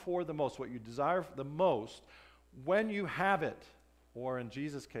long for the most, what you desire the most, when you have it, or in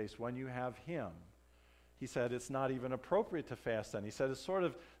Jesus' case, when you have him, he said it's not even appropriate to fast then. He said it's sort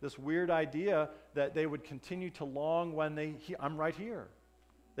of this weird idea that they would continue to long when I'm right here.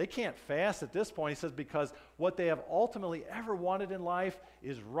 They can't fast at this point, he says, because what they have ultimately ever wanted in life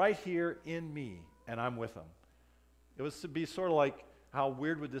is right here in me, and I'm with them. It was to be sort of like, how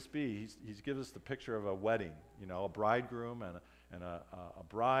weird would this be? He's given us the picture of a wedding, a bridegroom and a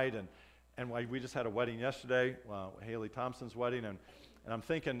bride, and we just had a wedding yesterday, Haley Thompson's wedding, and I'm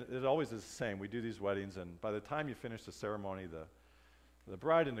thinking it always is the same. We do these weddings, and by the time you finish the ceremony, the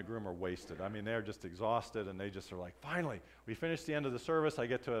bride and the groom are wasted. I mean, they're just exhausted, and they just are like, finally, we finished the end of the service. I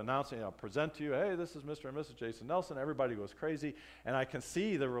get to announce, present to you, hey, this is Mr. and Mrs. Jason Nelson. Everybody goes crazy, and I can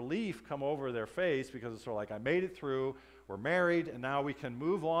see the relief come over their face because it's sort of like, I made it through. we're married, and now we can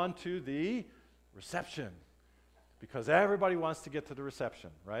move on to the reception. Because everybody wants to get to the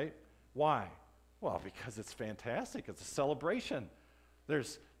reception, right? Why? Well, because it's fantastic. It's a celebration.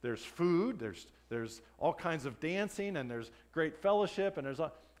 There's food, there's all kinds of dancing, and there's great fellowship, and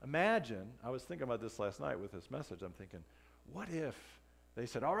imagine, I was thinking about this last night with this message. I'm thinking, what if they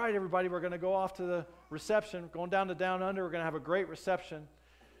said, all right, everybody, we're going to go off to the reception, going down to Down Under, we're going to have a great reception.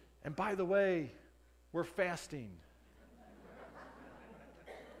 And by the way, we're fasting.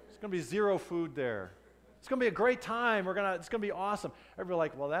 It's going to be zero food there. It's going to be a great time. It's going to be awesome. Everybody's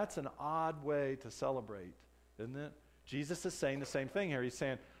like, well, that's an odd way to celebrate, isn't it? Jesus is saying the same thing here. He's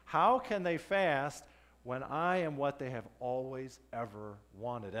saying, how can they fast when I am what they have always ever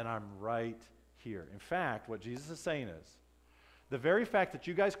wanted, and I'm right here? In fact, what Jesus is saying is, the very fact that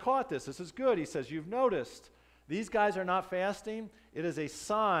you guys caught this is good. He says, you've noticed these guys are not fasting. It is a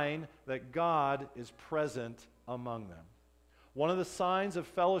sign that God is present among them. One of the signs of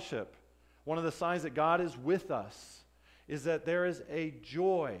fellowship, one of the signs that God is with us, is that there is a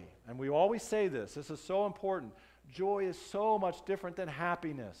joy. And we always say this. This is so important. Joy is so much different than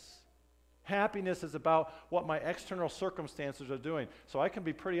happiness. Happiness is about what my external circumstances are doing. So I can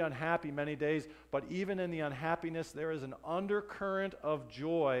be pretty unhappy many days, but even in the unhappiness, there is an undercurrent of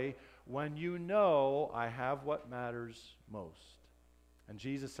joy when you know I have what matters most. And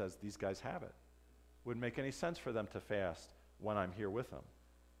Jesus says these guys have it. Wouldn't make any sense for them to fast when I'm here with them.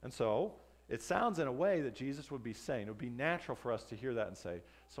 And so it sounds in a way that Jesus would be saying, it would be natural for us to hear that and say,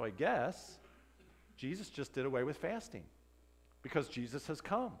 so I guess Jesus just did away with fasting because Jesus has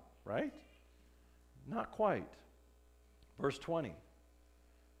come, right? Not quite. Verse 20.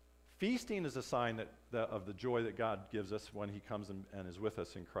 Feasting is a sign of the joy that God gives us when he comes and is with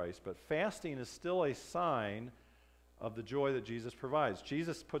us in Christ, but fasting is still a sign of the joy that Jesus provides.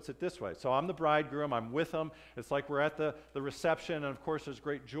 Jesus puts it this way. So I'm the bridegroom, I'm with him. It's like we're at the reception, and of course there's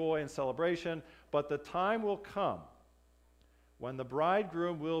great joy and celebration, but the time will come when the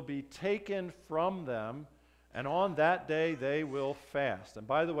bridegroom will be taken from them, and on that day they will fast. And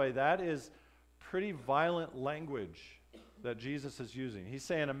by the way, that is pretty violent language that Jesus is using. He's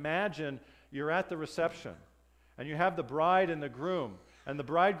saying, imagine you're at the reception, and you have the bride and the groom, and the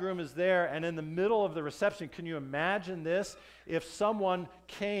bridegroom is there, and in the middle of the reception, can you imagine this? If someone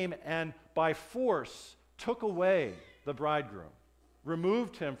came and by force took away the bridegroom,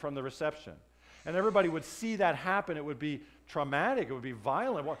 removed him from the reception, and everybody would see that happen, it would be traumatic, it would be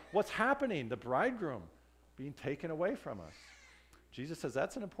violent. What's happening? The bridegroom being taken away from us. Jesus says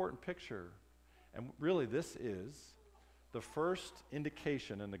that's an important picture. And really, this is the first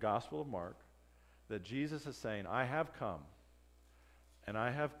indication in the Gospel of Mark that Jesus is saying, I have come, and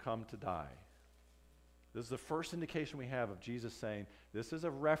I have come to die. This is the first indication we have of Jesus saying, this is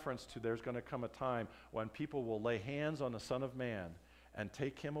a reference to there's going to come a time when people will lay hands on the Son of Man and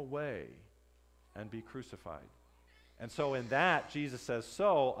take him away and be crucified. And so in that, Jesus says,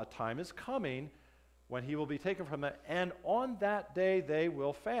 so a time is coming when he will be taken from them, and on that day they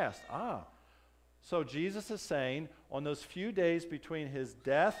will fast. So Jesus is saying, on those few days between his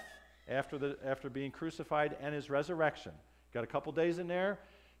death after being crucified and his resurrection, got a couple days in there,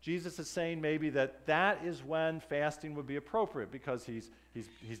 Jesus is saying maybe that is when fasting would be appropriate because he's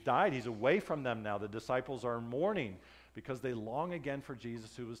died, he's away from them now. The disciples are in mourning because they long again for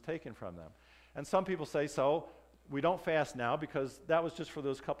Jesus who was taken from them. And some people say, so we don't fast now because that was just for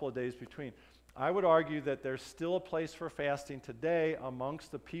those couple of days between. I would argue that there's still a place for fasting today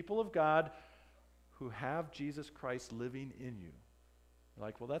amongst the people of God who have Jesus Christ living in you. You're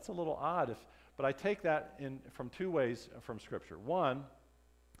like, well, that's a little odd. But I take that from two ways from Scripture. One,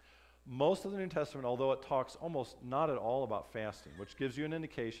 most of the New Testament, although it talks almost not at all about fasting, which gives you an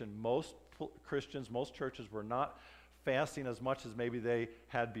indication most Christians, most churches were not fasting as much as maybe they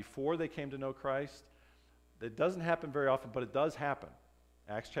had before they came to know Christ. It doesn't happen very often, but it does happen.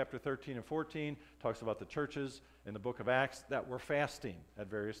 Acts chapter 13 and 14 talks about the churches in the book of Acts that were fasting at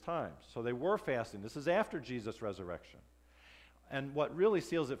various times. So they were fasting. This is after Jesus' resurrection. And what really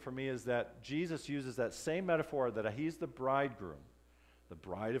seals it for me is that Jesus uses that same metaphor that he's the bridegroom, the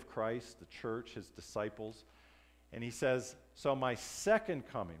bride of Christ, the church, his disciples. And he says, so my second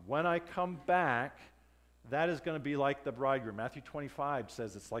coming, when I come back, that is going to be like the bridegroom. Matthew 25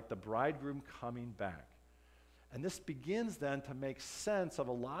 says it's like the bridegroom coming back. And this begins then to make sense of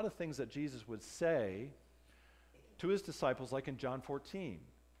a lot of things that Jesus would say to his disciples, like in John 14.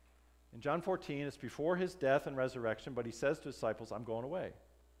 In John 14, it's before his death and resurrection, but he says to his disciples, I'm going away.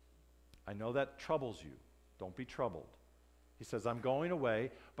 I know that troubles you. Don't be troubled. He says, I'm going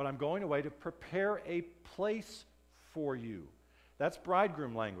away, but I'm going away to prepare a place for you. That's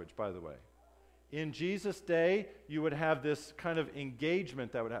bridegroom language, by the way. In Jesus' day, you would have this kind of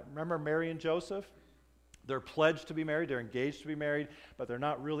engagement that would happen. Remember Mary and Joseph? They're pledged to be married, they're engaged to be married, but they're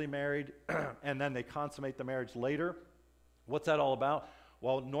not really married, and then they consummate the marriage later. What's that all about?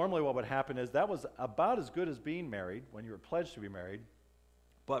 Well, normally what would happen is that was about as good as being married when you were pledged to be married,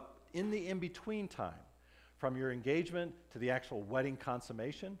 but in the in-between time, from your engagement to the actual wedding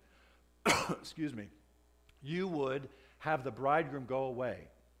consummation, excuse me, you would have the bridegroom go away.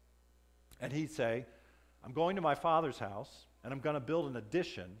 And he'd say, I'm going to my father's house, and I'm going to build an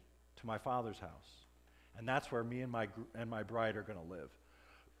addition to my father's house. And that's where me and my bride are going to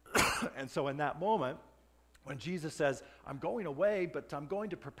live. And so in that moment, when Jesus says, I'm going away, but I'm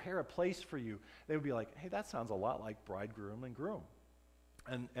going to prepare a place for you, they would be like, hey, that sounds a lot like bridegroom and groom.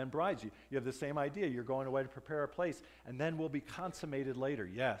 And brides, you have the same idea. You're going away to prepare a place, and then we'll be consummated later.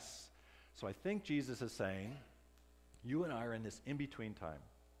 Yes. So I think Jesus is saying, you and I are in this in-between time.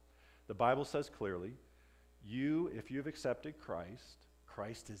 The Bible says clearly, if you've accepted Christ,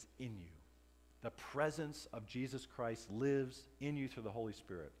 Christ is in you. The presence of Jesus Christ lives in you through the Holy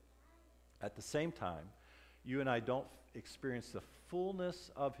Spirit. At the same time, you and I don't experience the fullness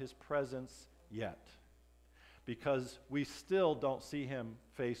of his presence yet, because we still don't see him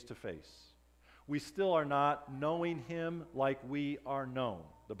face to face. We still are not knowing him like we are known,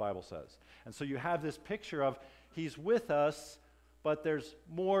 the Bible says. And so you have this picture of he's with us, but there's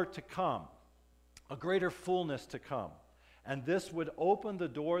more to come, a greater fullness to come. And this would open the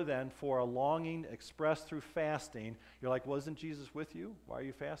door then for a longing expressed through fasting. You're like, wasn't Jesus with you? Why are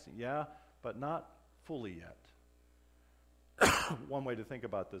you fasting? Yeah, but not fully yet. One way to think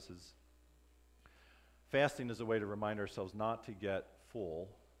about this is fasting is a way to remind ourselves not to get full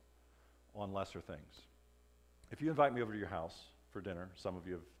on lesser things. If you invite me over to your house for dinner, some of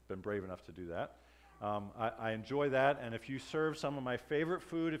you have been brave enough to do that. I enjoy that, and if you serve some of my favorite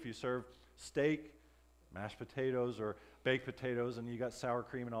food, if you serve steak, mashed potatoes, or baked potatoes, and you got sour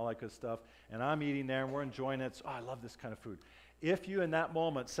cream and all that good stuff, and I'm eating there, and we're enjoying it, so, I love this kind of food. If you in that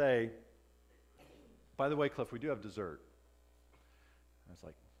moment say, by the way, Cliff, we do have dessert. And it's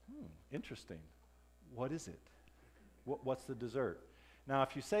like, interesting. What is it? What's the dessert? Now,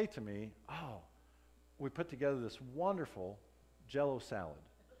 if you say to me, oh, we put together this wonderful Jell-O salad.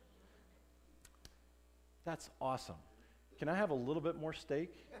 That's awesome. Can I have a little bit more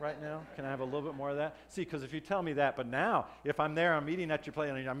steak right now? Can I have a little bit more of that? See, because if you tell me that, but now, if I'm there, I'm eating at your plate,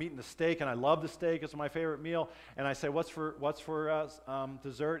 and I'm eating the steak, and I love the steak, it's my favorite meal, and I say, what's for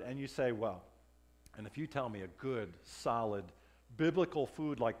dessert? And you say, well, and if you tell me a good, solid, biblical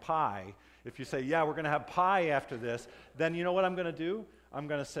food like pie, if you say, yeah, we're going to have pie after this, then you know what I'm going to do? I'm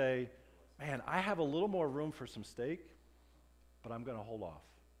going to say, man, I have a little more room for some steak, but I'm going to hold off,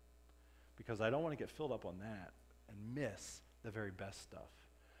 because I don't want to get filled up on that and miss the very best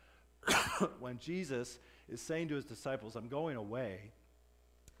stuff. When Jesus is saying to his disciples, I'm going away,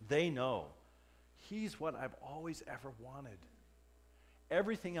 they know he's what I've always ever wanted.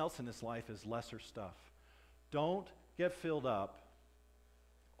 Everything else in this life is lesser stuff. Don't get filled up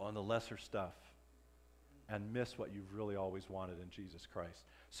on the lesser stuff and miss what you've really always wanted in Jesus Christ.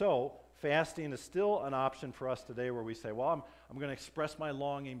 So, fasting is still an option for us today, where we say, well, I'm going to express my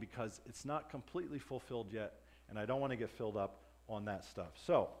longing because it's not completely fulfilled yet, and I don't want to get filled up on that stuff.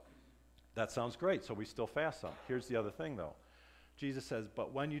 So, that sounds great. So we still fast some. Here's the other thing, though. Jesus says,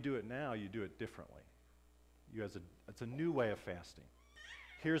 but when you do it now, you do it differently. It's a new way of fasting.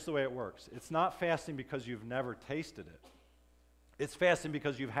 Here's the way it works. It's not fasting because you've never tasted it. It's fasting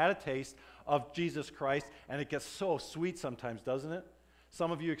because you've had a taste of Jesus Christ, and it gets so sweet sometimes, doesn't it?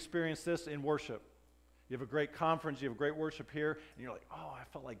 Some of you experience this in worship. You have a great conference, you have great worship here, and you're like, oh, I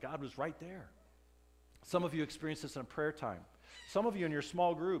felt like God was right there. Some of you experience this in a prayer time. Some of you in your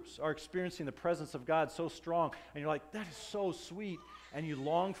small groups are experiencing the presence of God so strong, and you're like, that is so sweet, and you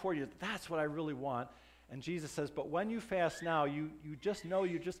long for it. That's what I really want. And Jesus says, but when you fast now, you just know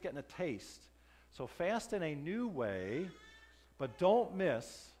you're just getting a taste. So fast in a new way, but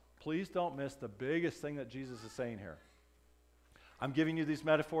please don't miss the biggest thing that Jesus is saying here. I'm giving you these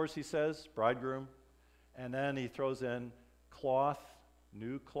metaphors, he says, bridegroom, and then he throws in cloth,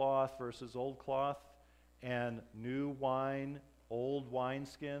 new cloth versus old cloth, and new wine, old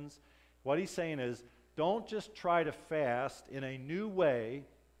wineskins. What he's saying is, don't just try to fast in a new way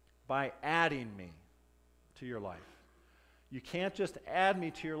by adding me to your life. You can't just add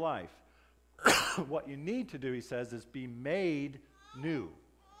me to your life. What you need to do, he says, is be made new.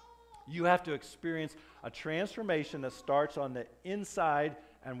 You have to experience a transformation that starts on the inside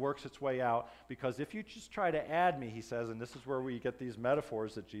and works its way out, because if you just try to add me, he says, and this is where we get these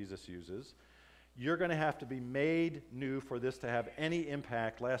metaphors that Jesus uses, you're going to have to be made new for this to have any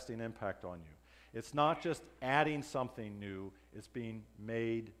impact, lasting impact on you. It's not just adding something new, it's being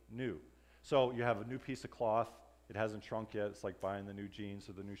made new. So you have a new piece of cloth. It hasn't shrunk yet. It's like buying the new jeans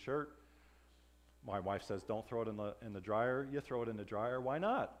or the new shirt. My wife says, don't throw it in the dryer. You throw it in the dryer. Why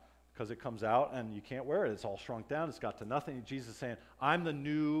not? Because it comes out and you can't wear it. It's all shrunk down. It's got to nothing. Jesus is saying, I'm the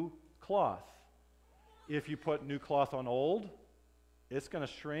new cloth. If you put new cloth on old, it's going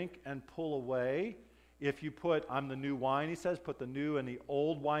to shrink and pull away. If you put, I'm the new wine, he says, put the new and the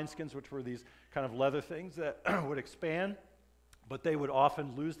old wineskins, which were these kind of leather things that would expand, but they would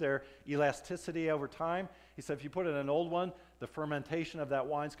often lose their elasticity over time. He said, if you put it in an old one, the fermentation of that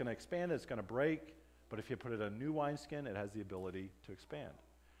wine is going to expand, it's going to break. But if you put it in a new wineskin, it has the ability to expand.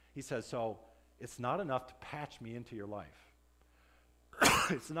 He says, so it's not enough to patch me into your life.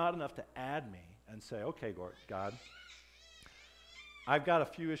 It's not enough to add me and say, okay, God, I've got a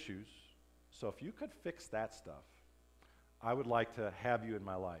few issues, so if you could fix that stuff, I would like to have you in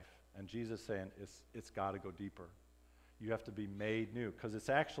my life. And Jesus is saying, it's got to go deeper. You have to be made new, because it's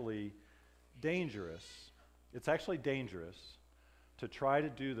actually dangerous. It's actually dangerous to try to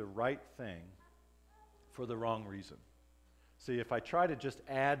do the right thing for the wrong reason. See, if I try to just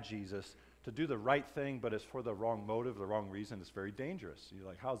add Jesus to do the right thing, but it's for the wrong motive, the wrong reason, it's very dangerous. You're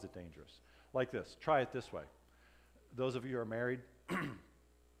like, how is it dangerous? Like this. Try it this way. Those of you who are married,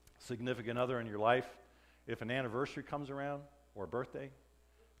 significant other in your life, if an anniversary comes around or a birthday,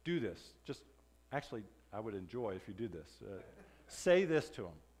 do this. Just, actually, I would enjoy if you do this. Say this to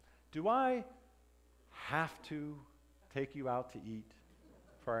them. Do I have to take you out to eat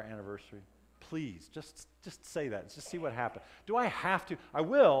for our anniversary? Please, just say that. Just see what happens. Do I have to? I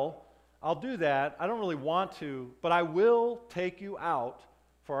will. I'll do that. I don't really want to, but I will take you out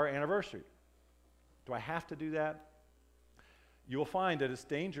for our anniversary. Do I have to do that? You will find that it's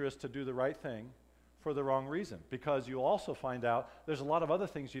dangerous to do the right thing for the wrong reason, because you'll also find out there's a lot of other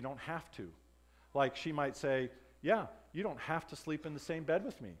things you don't have to. Like she might say, yeah, you don't have to sleep in the same bed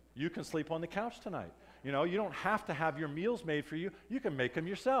with me. You can sleep on the couch tonight. You know, you don't have to have your meals made for you. You can make them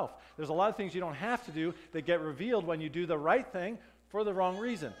yourself. There's a lot of things you don't have to do that get revealed when you do the right thing for the wrong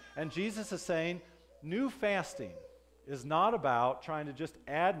reason. And Jesus is saying, new fasting is not about trying to just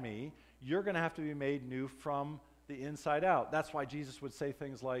add me. You're going to have to be made new from the inside out. That's why Jesus would say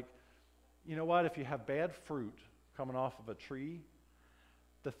things like, you know what, if you have bad fruit coming off of a tree,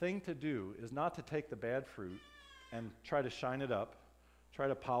 the thing to do is not to take the bad fruit and try to shine it up, try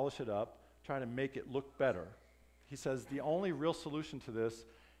to polish it up, try to make it look better. He says the only real solution to this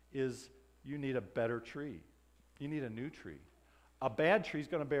is you need a better tree. You need a new tree. A bad tree is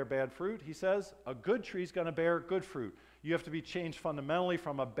going to bear bad fruit, he says. A good tree is going to bear good fruit. You have to be changed fundamentally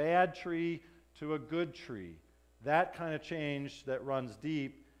from a bad tree to a good tree. That kind of change that runs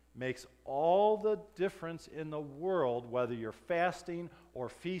deep makes all the difference in the world, whether you're fasting or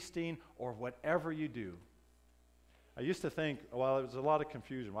feasting or whatever you do. I used to think, well, there was a lot of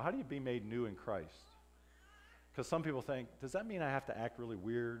confusion. Well, how do you be made new in Christ? Because some people think, does that mean I have to act really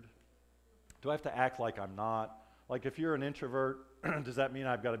weird? Do I have to act like I'm not? Like if you're an introvert, does that mean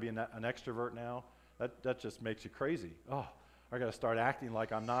I've got to be an extrovert now? That just makes you crazy. Oh, I got to start acting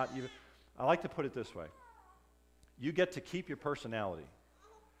like I'm not even. I like to put it this way. You get to keep your personality,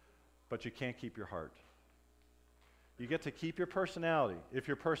 but you can't keep your heart. You get to keep your personality. If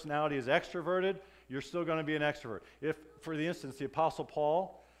your personality is extroverted, you're still going to be an extrovert. If, for the instance, the Apostle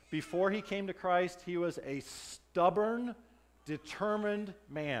Paul, before he came to Christ, he was a stubborn, determined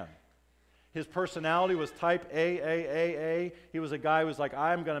man. His personality was type A. He was a guy who was like,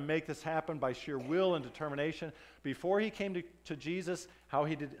 I'm going to make this happen by sheer will and determination. Before he came to Jesus, how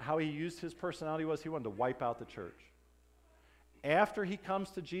he used his personality was he wanted to wipe out the church. After he comes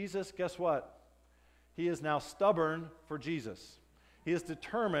to Jesus, guess what? He is now stubborn for Jesus. He is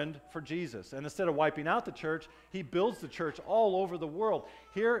determined for Jesus. And instead of wiping out the church, he builds the church all over the world.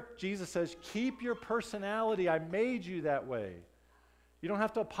 Here, Jesus says, keep your personality. I made you that way. You don't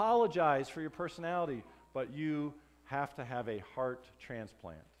have to apologize for your personality, but you have to have a heart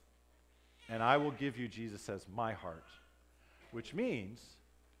transplant. And I will give you, Jesus says, my heart, which means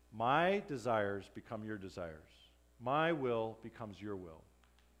my desires become your desires. My will becomes your will.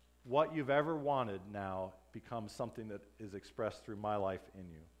 What you've ever wanted now becomes something that is expressed through my life in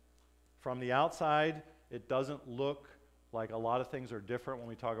you. From the outside, it doesn't look like a lot of things are different when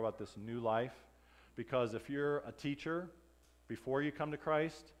we talk about this new life, because if you're a teacher before you come to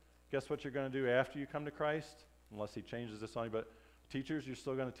Christ, guess what you're going to do after you come to Christ? Unless he changes this on you, but teachers, you're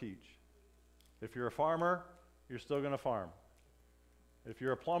still going to teach. If you're a farmer, you're still going to farm. If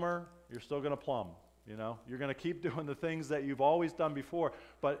you're a plumber, you're still going to plumb. You know, you're going to keep doing the things that you've always done before,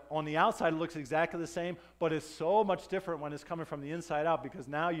 but on the outside it looks exactly the same, but it's so much different when it's coming from the inside out, because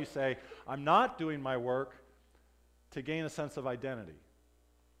now you say, I'm not doing my work to gain a sense of identity.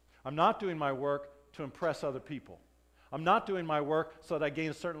 I'm not doing my work to impress other people. I'm not doing my work so that I gain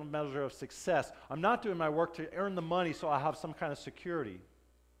a certain measure of success. I'm not doing my work to earn the money so I have some kind of security.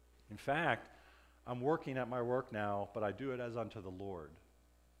 In fact, I'm working at my work now, but I do it as unto the Lord.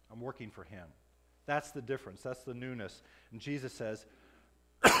 I'm working for Him. That's the difference. That's the newness. And Jesus says,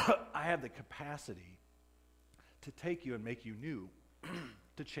 I have the capacity to take you and make you new,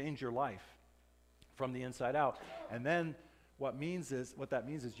 to change your life from the inside out. And then what that means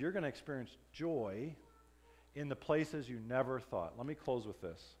is you're going to experience joy in the places you never thought. Let me close with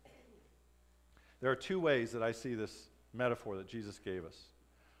this. There are two ways that I see this metaphor that Jesus gave us.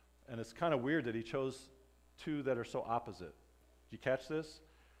 And it's kind of weird that He chose two that are so opposite. Did you catch this?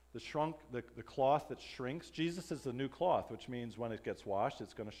 The cloth that shrinks. Jesus is the new cloth, which means when it gets washed,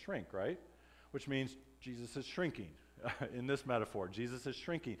 it's going to shrink, right? Which means Jesus is shrinking. In this metaphor, Jesus is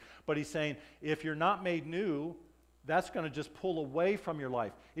shrinking. But He's saying, if you're not made new, that's going to just pull away from your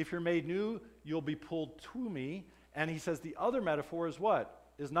life. If you're made new, you'll be pulled to me. And He says the other metaphor is what?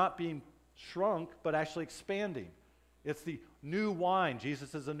 Is not being shrunk, but actually expanding. It's the new wine.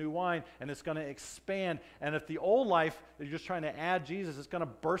 Jesus is a new wine, and it's going to expand. And if the old life, you're just trying to add Jesus, it's going to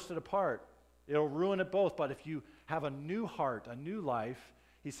burst it apart. It'll ruin it both. But if you have a new heart, a new life,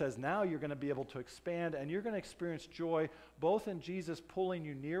 He says now you're going to be able to expand, and you're going to experience joy both in Jesus pulling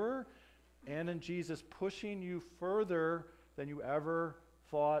you nearer and in Jesus pushing you further than you ever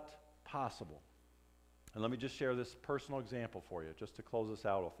thought possible. And let me just share this personal example for you, just to close us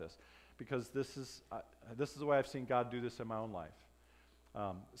out with this. Because this is the way I've seen God do this in my own life.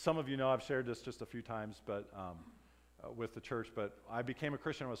 Some of you know I've shared this just a few times, but with the church. But I became a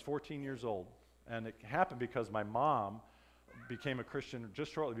Christian when I was 14 years old, and it happened because my mom became a Christian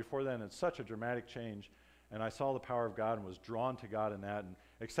just shortly before then. It's such a dramatic change, and I saw the power of God and was drawn to God in that, and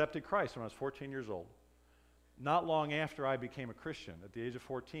accepted Christ when I was 14 years old. Not long after I became a Christian, at the age of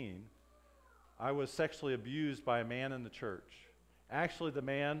 14, I was sexually abused by a man in the church. Actually, the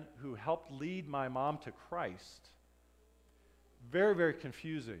man who helped lead my mom to Christ. Very, very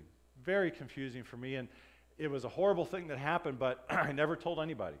confusing for me, and it was a horrible thing that happened, but I never told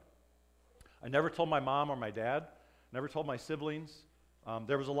anybody. I never told my mom or my dad, never told my siblings.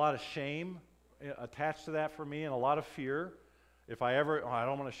 There was a lot of shame attached to that for me and a lot of fear. I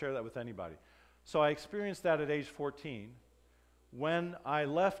don't want to share that with anybody. So I experienced that at age 14. When I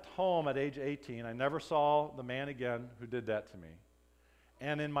left home at age 18, I never saw the man again who did that to me.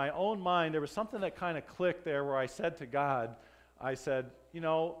 And in my own mind, there was something that kind of clicked there where I said to God, I said,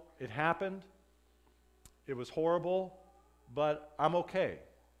 it happened. It was horrible, but I'm okay.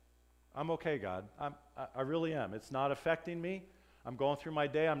 I'm okay, God. I really am. It's not affecting me. I'm going through my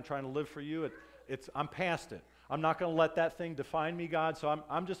day. I'm trying to live for you. I'm past it. I'm not going to let that thing define me, God, so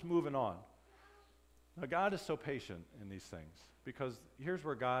I'm just moving on. Now, God is so patient in these things, because here's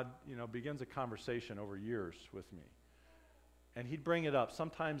where God, begins a conversation over years with me. And He'd bring it up,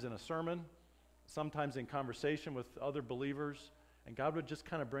 sometimes in a sermon, sometimes in conversation with other believers, and God would just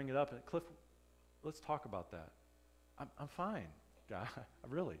kind of bring it up, and Cliff, let's talk about that. I'm fine, God,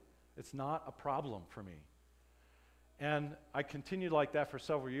 really. It's not a problem for me. And I continued like that for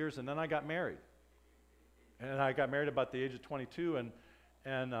several years, and then I got married. And I got married about the age of 22,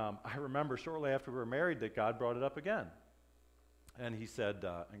 and I remember shortly after we were married that God brought it up again. And He said,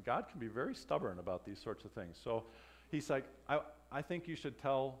 and God can be very stubborn about these sorts of things. So He's like, I think you should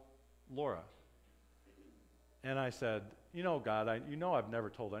tell Laura. And I said, God, I've never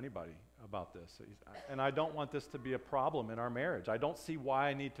told anybody about this. And I don't want this to be a problem in our marriage. I don't see why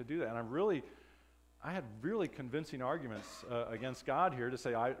I need to do that. And I had really convincing arguments against God here to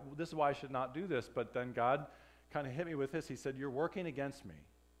say, this is why I should not do this. But then God kind of hit me with this. He said, you're working against me.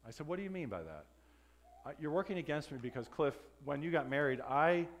 I said, what do you mean by that? You're working against me because, Cliff, when you got married,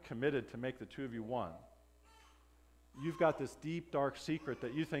 I committed to make the two of you one. You've got this deep, dark secret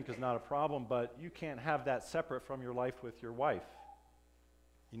that you think is not a problem, but you can't have that separate from your life with your wife.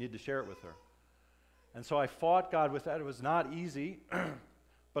 You need to share it with her. And so I fought God with that. It was not easy,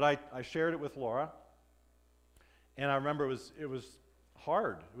 but I shared it with Laura. And I remember it was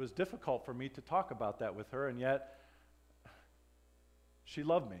hard. It was difficult for me to talk about that with her, and yet she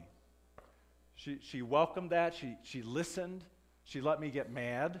loved me. She welcomed that. She listened. She let me get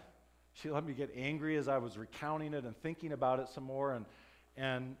mad. She let me get angry as I was recounting it and thinking about it some more.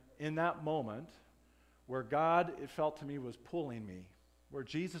 And in that moment, where God, it felt to me, was pulling me, where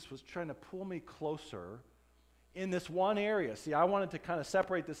Jesus was trying to pull me closer in this one area. See, I wanted to kind of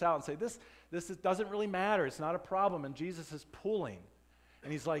separate this out and say, doesn't really matter. It's not a problem. And Jesus is pulling.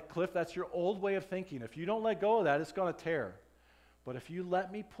 And he's like, Cliff, that's your old way of thinking. If you don't let go of that, it's going to tear. But if you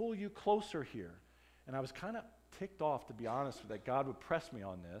let me pull you closer here. And I was kind of ticked off, to be honest, that God would press me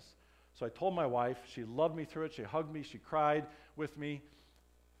on this. So I told my wife. She loved me through it. She hugged me. She cried with me.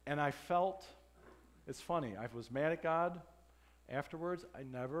 And I felt, it's funny, I was mad at God afterwards. I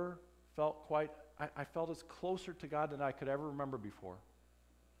never felt I felt as closer to God than I could ever remember before.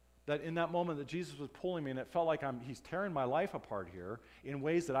 That in that moment that Jesus was pulling me, and it felt like he's tearing my life apart here in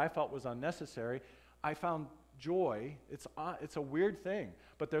ways that I felt was unnecessary, I found joy. It's a weird thing,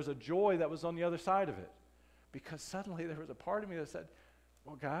 but there's a joy that was on the other side of it. Because suddenly there was a part of me that said,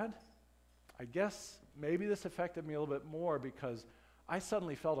 well, God, I guess maybe this affected me a little bit more because I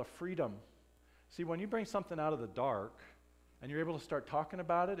suddenly felt a freedom. See, when you bring something out of the dark and you're able to start talking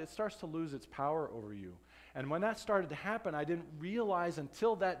about it, it starts to lose its power over you. And when that started to happen, I didn't realize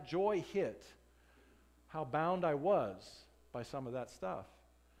until that joy hit how bound I was by some of that stuff.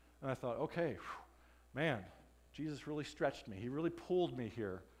 And I thought, okay, man, Jesus really stretched me. He really pulled me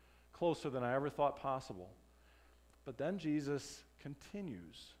here closer than I ever thought possible. But then Jesus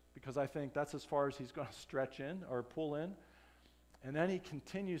continues, because I think that's as far as he's going to stretch in or pull in. And then he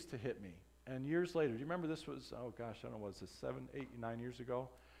continues to hit me. And years later, do you remember this was, I don't know, was this 7, 8, 9 years ago?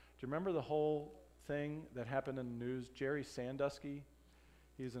 Do you remember the whole thing that happened in the news? Jerry Sandusky,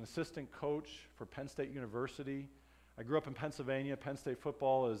 he's an assistant coach for Penn State University. I grew up in Pennsylvania. Penn State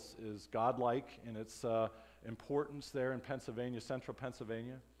football is godlike in its importance there in Pennsylvania, central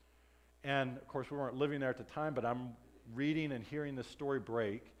Pennsylvania. And, of course, we weren't living there at the time, but I'm reading and hearing this story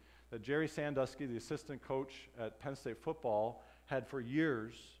break that Jerry Sandusky, the assistant coach at Penn State football, had for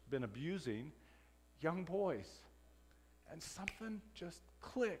years been abusing young boys. And something just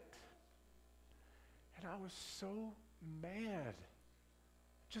clicked. And I was so mad,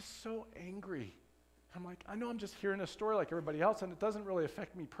 just so angry. I'm like, I know I'm just hearing a story like everybody else, and it doesn't really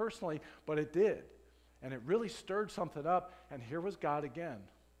affect me personally, but it did. And it really stirred something up, and here was God again,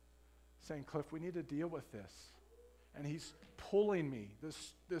 saying, Cliff, we need to deal with this. And he's pulling me,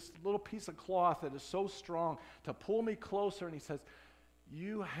 this little piece of cloth that is so strong, to pull me closer, and he says,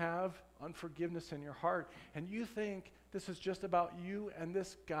 you have unforgiveness in your heart, and you think this is just about you and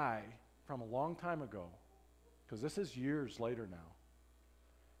this guy from a long time ago, because this is years later now.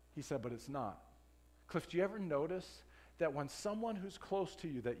 He said, but it's not. Cliff, do you ever notice that when someone who's close to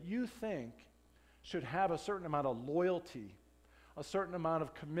you that you think should have a certain amount of loyalty, a certain amount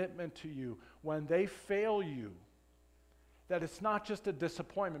of commitment to you, when they fail you, that it's not just a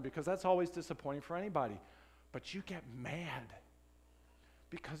disappointment, because that's always disappointing for anybody, but you get mad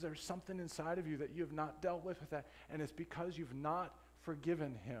because there's something inside of you that you have not dealt with that, and it's because you've not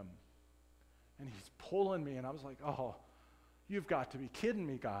forgiven him. And he's pulling me, and I was like, oh, you've got to be kidding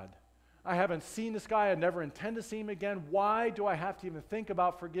me, God. I haven't seen this guy. I never intend to see him again. Why do I have to even think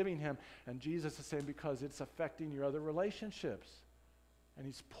about forgiving him? And Jesus is saying, because it's affecting your other relationships. And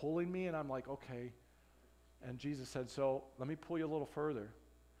he's pulling me, and I'm like, okay. And Jesus said, so let me pull you a little further.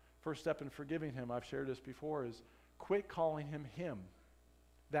 First step in forgiving him, I've shared this before, is quit calling him,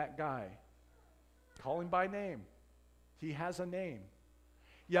 that guy. Call him by name. He has a name.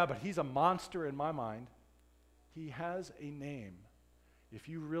 Yeah, but he's a monster in my mind. He has a name. If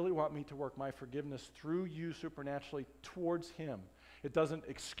you really want me to work my forgiveness through you supernaturally towards him, it doesn't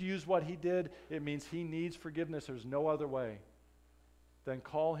excuse what he did. It means he needs forgiveness. There's no other way. Then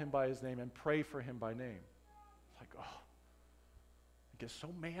call him by his name and pray for him by name. It's like, oh, I get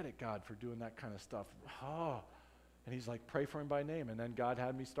so mad at God for doing that kind of stuff. Oh. And he's like, pray for him by name. And then God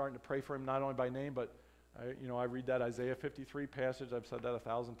had me starting to pray for him not only by name, but I read that Isaiah 53 passage. I've said that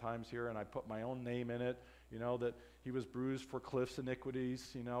 1,000 times here, and I put my own name in it, that he was bruised for Cliff's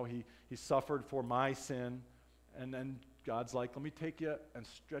iniquities. He suffered for my sin. And then God's like, let me take you and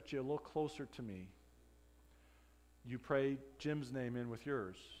stretch you a little closer to me. You pray Jim's name in with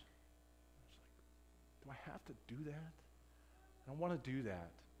yours. I was like, do I have to do that? I don't want to do that.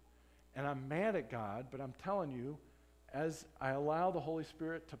 And I'm mad at God, but I'm telling you, as I allow the Holy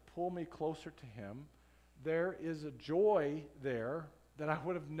Spirit to pull me closer to him, there is a joy there that I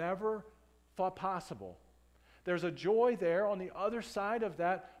would have never thought possible. There's a joy there on the other side of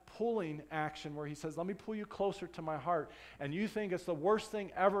that pulling action where he says, let me pull you closer to my heart. And you think it's the worst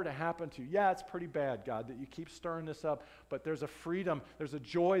thing ever to happen to you. Yeah, it's pretty bad, God, that you keep stirring this up, but there's a freedom, there's a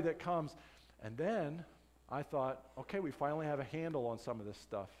joy that comes. And then I thought, okay, we finally have a handle on some of this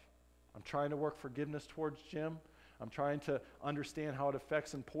stuff. I'm trying to work forgiveness towards Jim. I'm trying to understand how it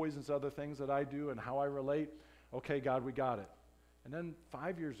affects and poisons other things that I do and how I relate. Okay, God, we got it. And then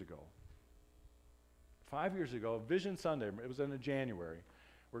 5 years ago, 5 years ago, Vision Sunday. It was in January.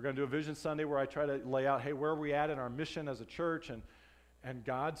 We're going to do a Vision Sunday where I try to lay out, hey, where are we at in our mission as a church? And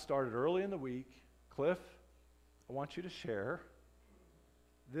God started early in the week. Cliff, I want you to share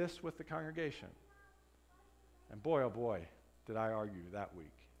this with the congregation. And boy, oh boy, did I argue that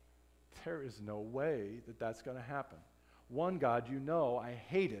week. There is no way that that's going to happen. One, God, you know I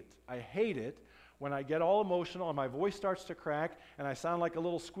hate it. I hate it when I get all emotional and my voice starts to crack and I sound like a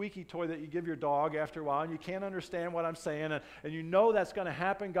little squeaky toy that you give your dog after a while and you can't understand what I'm saying and you know that's going to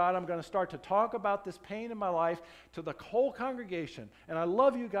happen. God, I'm going to start to talk about this pain in my life to the whole congregation. And I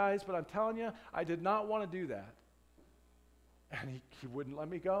love you guys, but I'm telling you, I did not want to do that. And he wouldn't let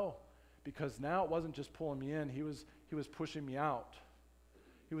me go because now it wasn't just pulling me in. He was pushing me out.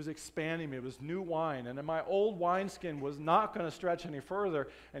 He was expanding me. It was new wine. And then my old wineskin was not going to stretch any further.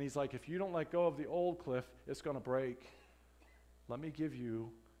 And he's like, if you don't let go of the old, Cliff, it's going to break. Let me give you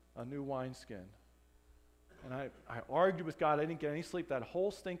a new wineskin. And I argued with God. I didn't get any sleep that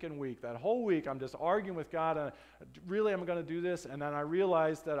whole stinking week. That whole week, I'm just arguing with God. And really, I'm going to do this. And then I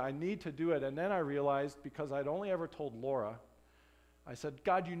realized that I need to do it. And then I realized, because I'd only ever told Laura, I said,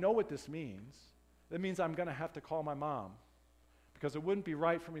 God, you know what this means. It means I'm going to have to call my mom. Because it wouldn't be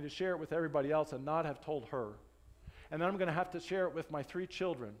right for me to share it with everybody else and not have told her. And then I'm going to have to share it with my 3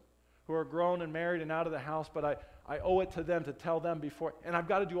 children who are grown and married and out of the house, but I owe it to them to tell them before, and I've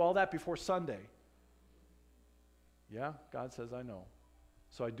got to do all that before Sunday. Yeah, God says, I know.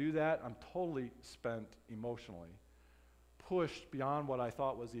 So I do that. I'm totally spent emotionally, pushed beyond what I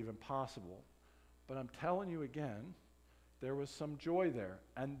thought was even possible. But I'm telling you again, there was some joy there.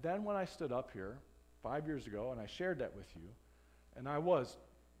 And then when I stood up here 5 years ago and I shared that with you, and I was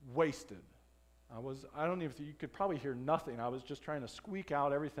wasted. I don't even think, you could probably hear nothing. I was just trying to squeak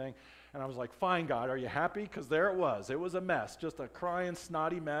out everything. And I was like, fine, God, are you happy? Because there it was. It was a mess, just a crying,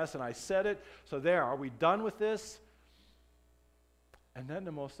 snotty mess. And I said it. So there, are we done with this? And then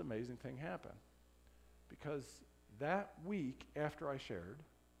the most amazing thing happened. Because that week after I shared,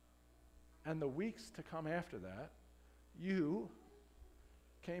 and the weeks to come after that, you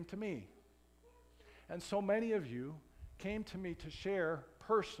came to me. And so many of you came to me to share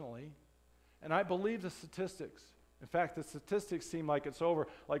personally, and I believe the statistics. In fact, the statistics seem like it's over,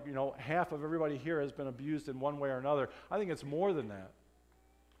 like, half of everybody here has been abused in one way or another. I think it's more than that.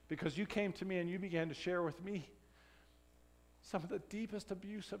 Because you came to me and you began to share with me some of the deepest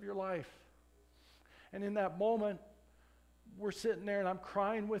abuse of your life. And in that moment, we're sitting there and I'm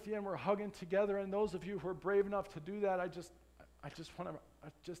crying with you and we're hugging together, and those of you who are brave enough to do that, I just want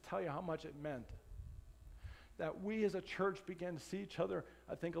to tell you how much it meant. That we as a church began to see each other,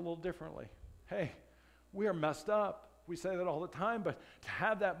 I think, a little differently. Hey, we are messed up. We say that all the time, but to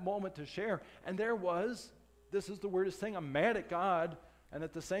have that moment to share. And there was, this is the weirdest thing, I'm mad at God, and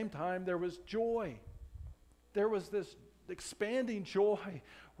at the same time, there was joy. There was this expanding joy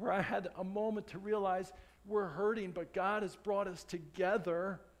where I had a moment to realize we're hurting, but God has brought us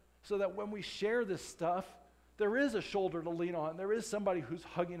together so that when we share this stuff, there is a shoulder to lean on. There is somebody who's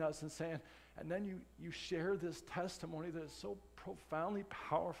hugging us and saying, and then you share this testimony that is so profoundly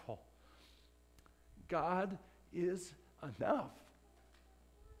powerful. God is enough.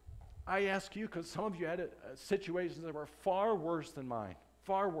 I ask you, because some of you had situations that were far worse than mine,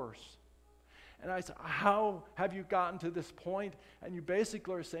 far worse. And I said, how have you gotten to this point? And you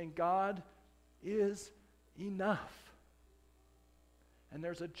basically are saying, God is enough. And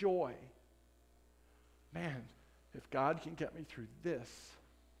there's a joy. Man, if God can get me through this,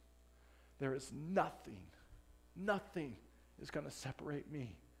 there is nothing is going to separate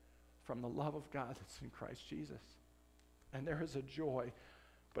me from the love of God that's in Christ Jesus. And there is a joy,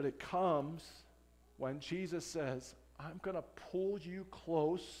 but it comes when Jesus says, I'm going to pull you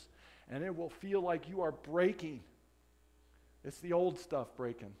close, and it will feel like you are breaking. It's the old stuff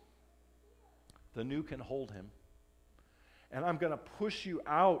breaking. The new can hold him. And I'm going to push you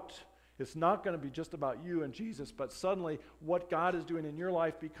out. It's not going to be just about you and Jesus, but suddenly what God is doing in your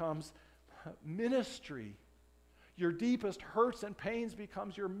life becomes ministry. Your deepest hurts and pains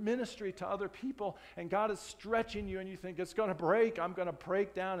becomes your ministry to other people, and God is stretching you, and you think, it's going to break, I'm going to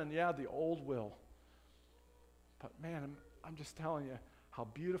break down, and yeah, the old will. But man, I'm just telling you how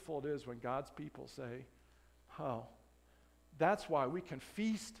beautiful it is when God's people say, oh, that's why we can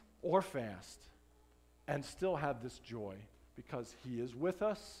feast or fast and still have this joy, because he is with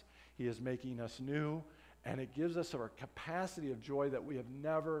us, he is making us new, and it gives us a capacity of joy that we have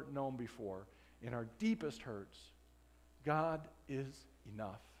never known before. In our deepest hurts, God is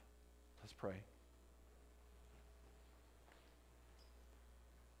enough. Let's pray.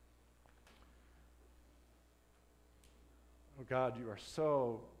 Oh God, you are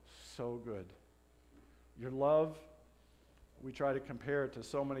so, so good. Your love, we try to compare it to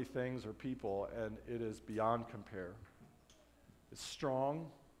so many things or people, and it is beyond compare. It's strong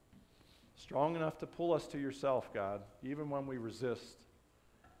enough to pull us to yourself, God, even when we resist.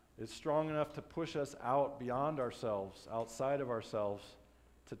 It's strong enough to push us out beyond ourselves, outside of ourselves,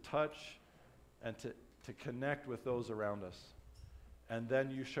 to touch and to connect with those around us. And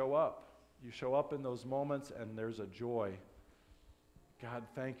then you show up. You show up in those moments, and there's a joy. God,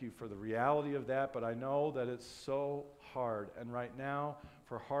 thank you for the reality of that, but I know that it's so hard. And right now,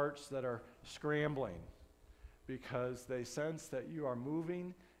 for hearts that are scrambling because they sense that you are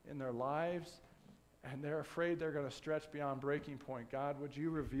moving in their lives, and they're afraid they're going to stretch beyond breaking point. God, would you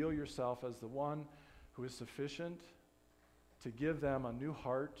reveal yourself as the one who is sufficient to give them a new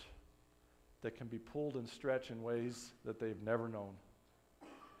heart that can be pulled and stretched in ways that they've never known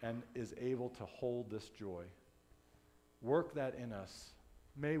and is able to hold this joy. Work that in us.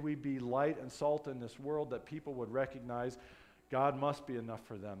 May we be light and salt in this world that people would recognize God must be enough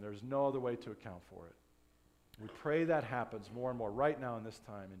for them. There's no other way to account for it. We pray that happens more and more right now in this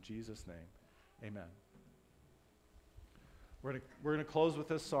time. In Jesus' name, amen. We're going to close with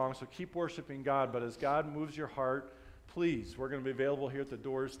this song, so keep worshiping God. But as God moves your heart, please, we're going to be available here at the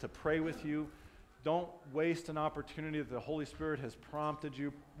doors to pray with you. Don't waste an opportunity that the Holy Spirit has prompted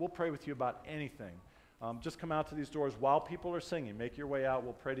you. We'll pray with you about anything. Just come out to these doors while people are singing. Make your way out.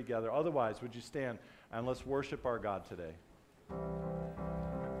 We'll pray together. Otherwise, would you stand and let's worship our God today.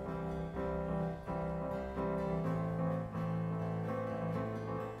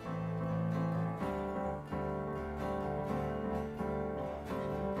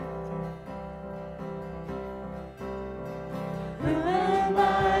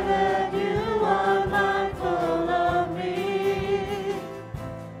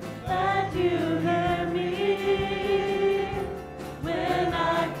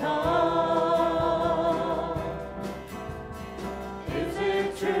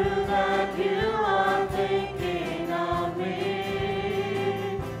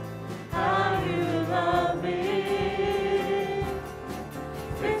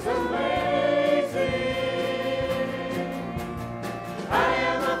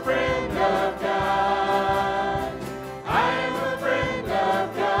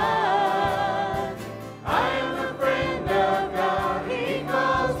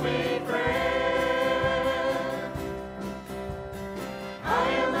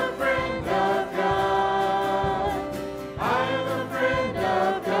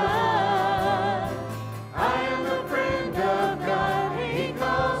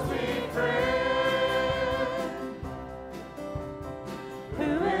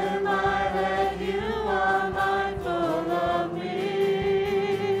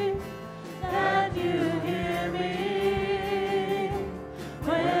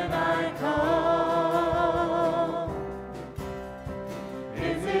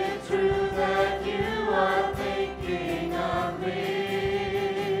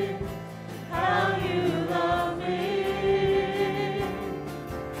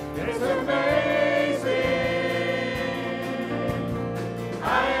 It's amazing.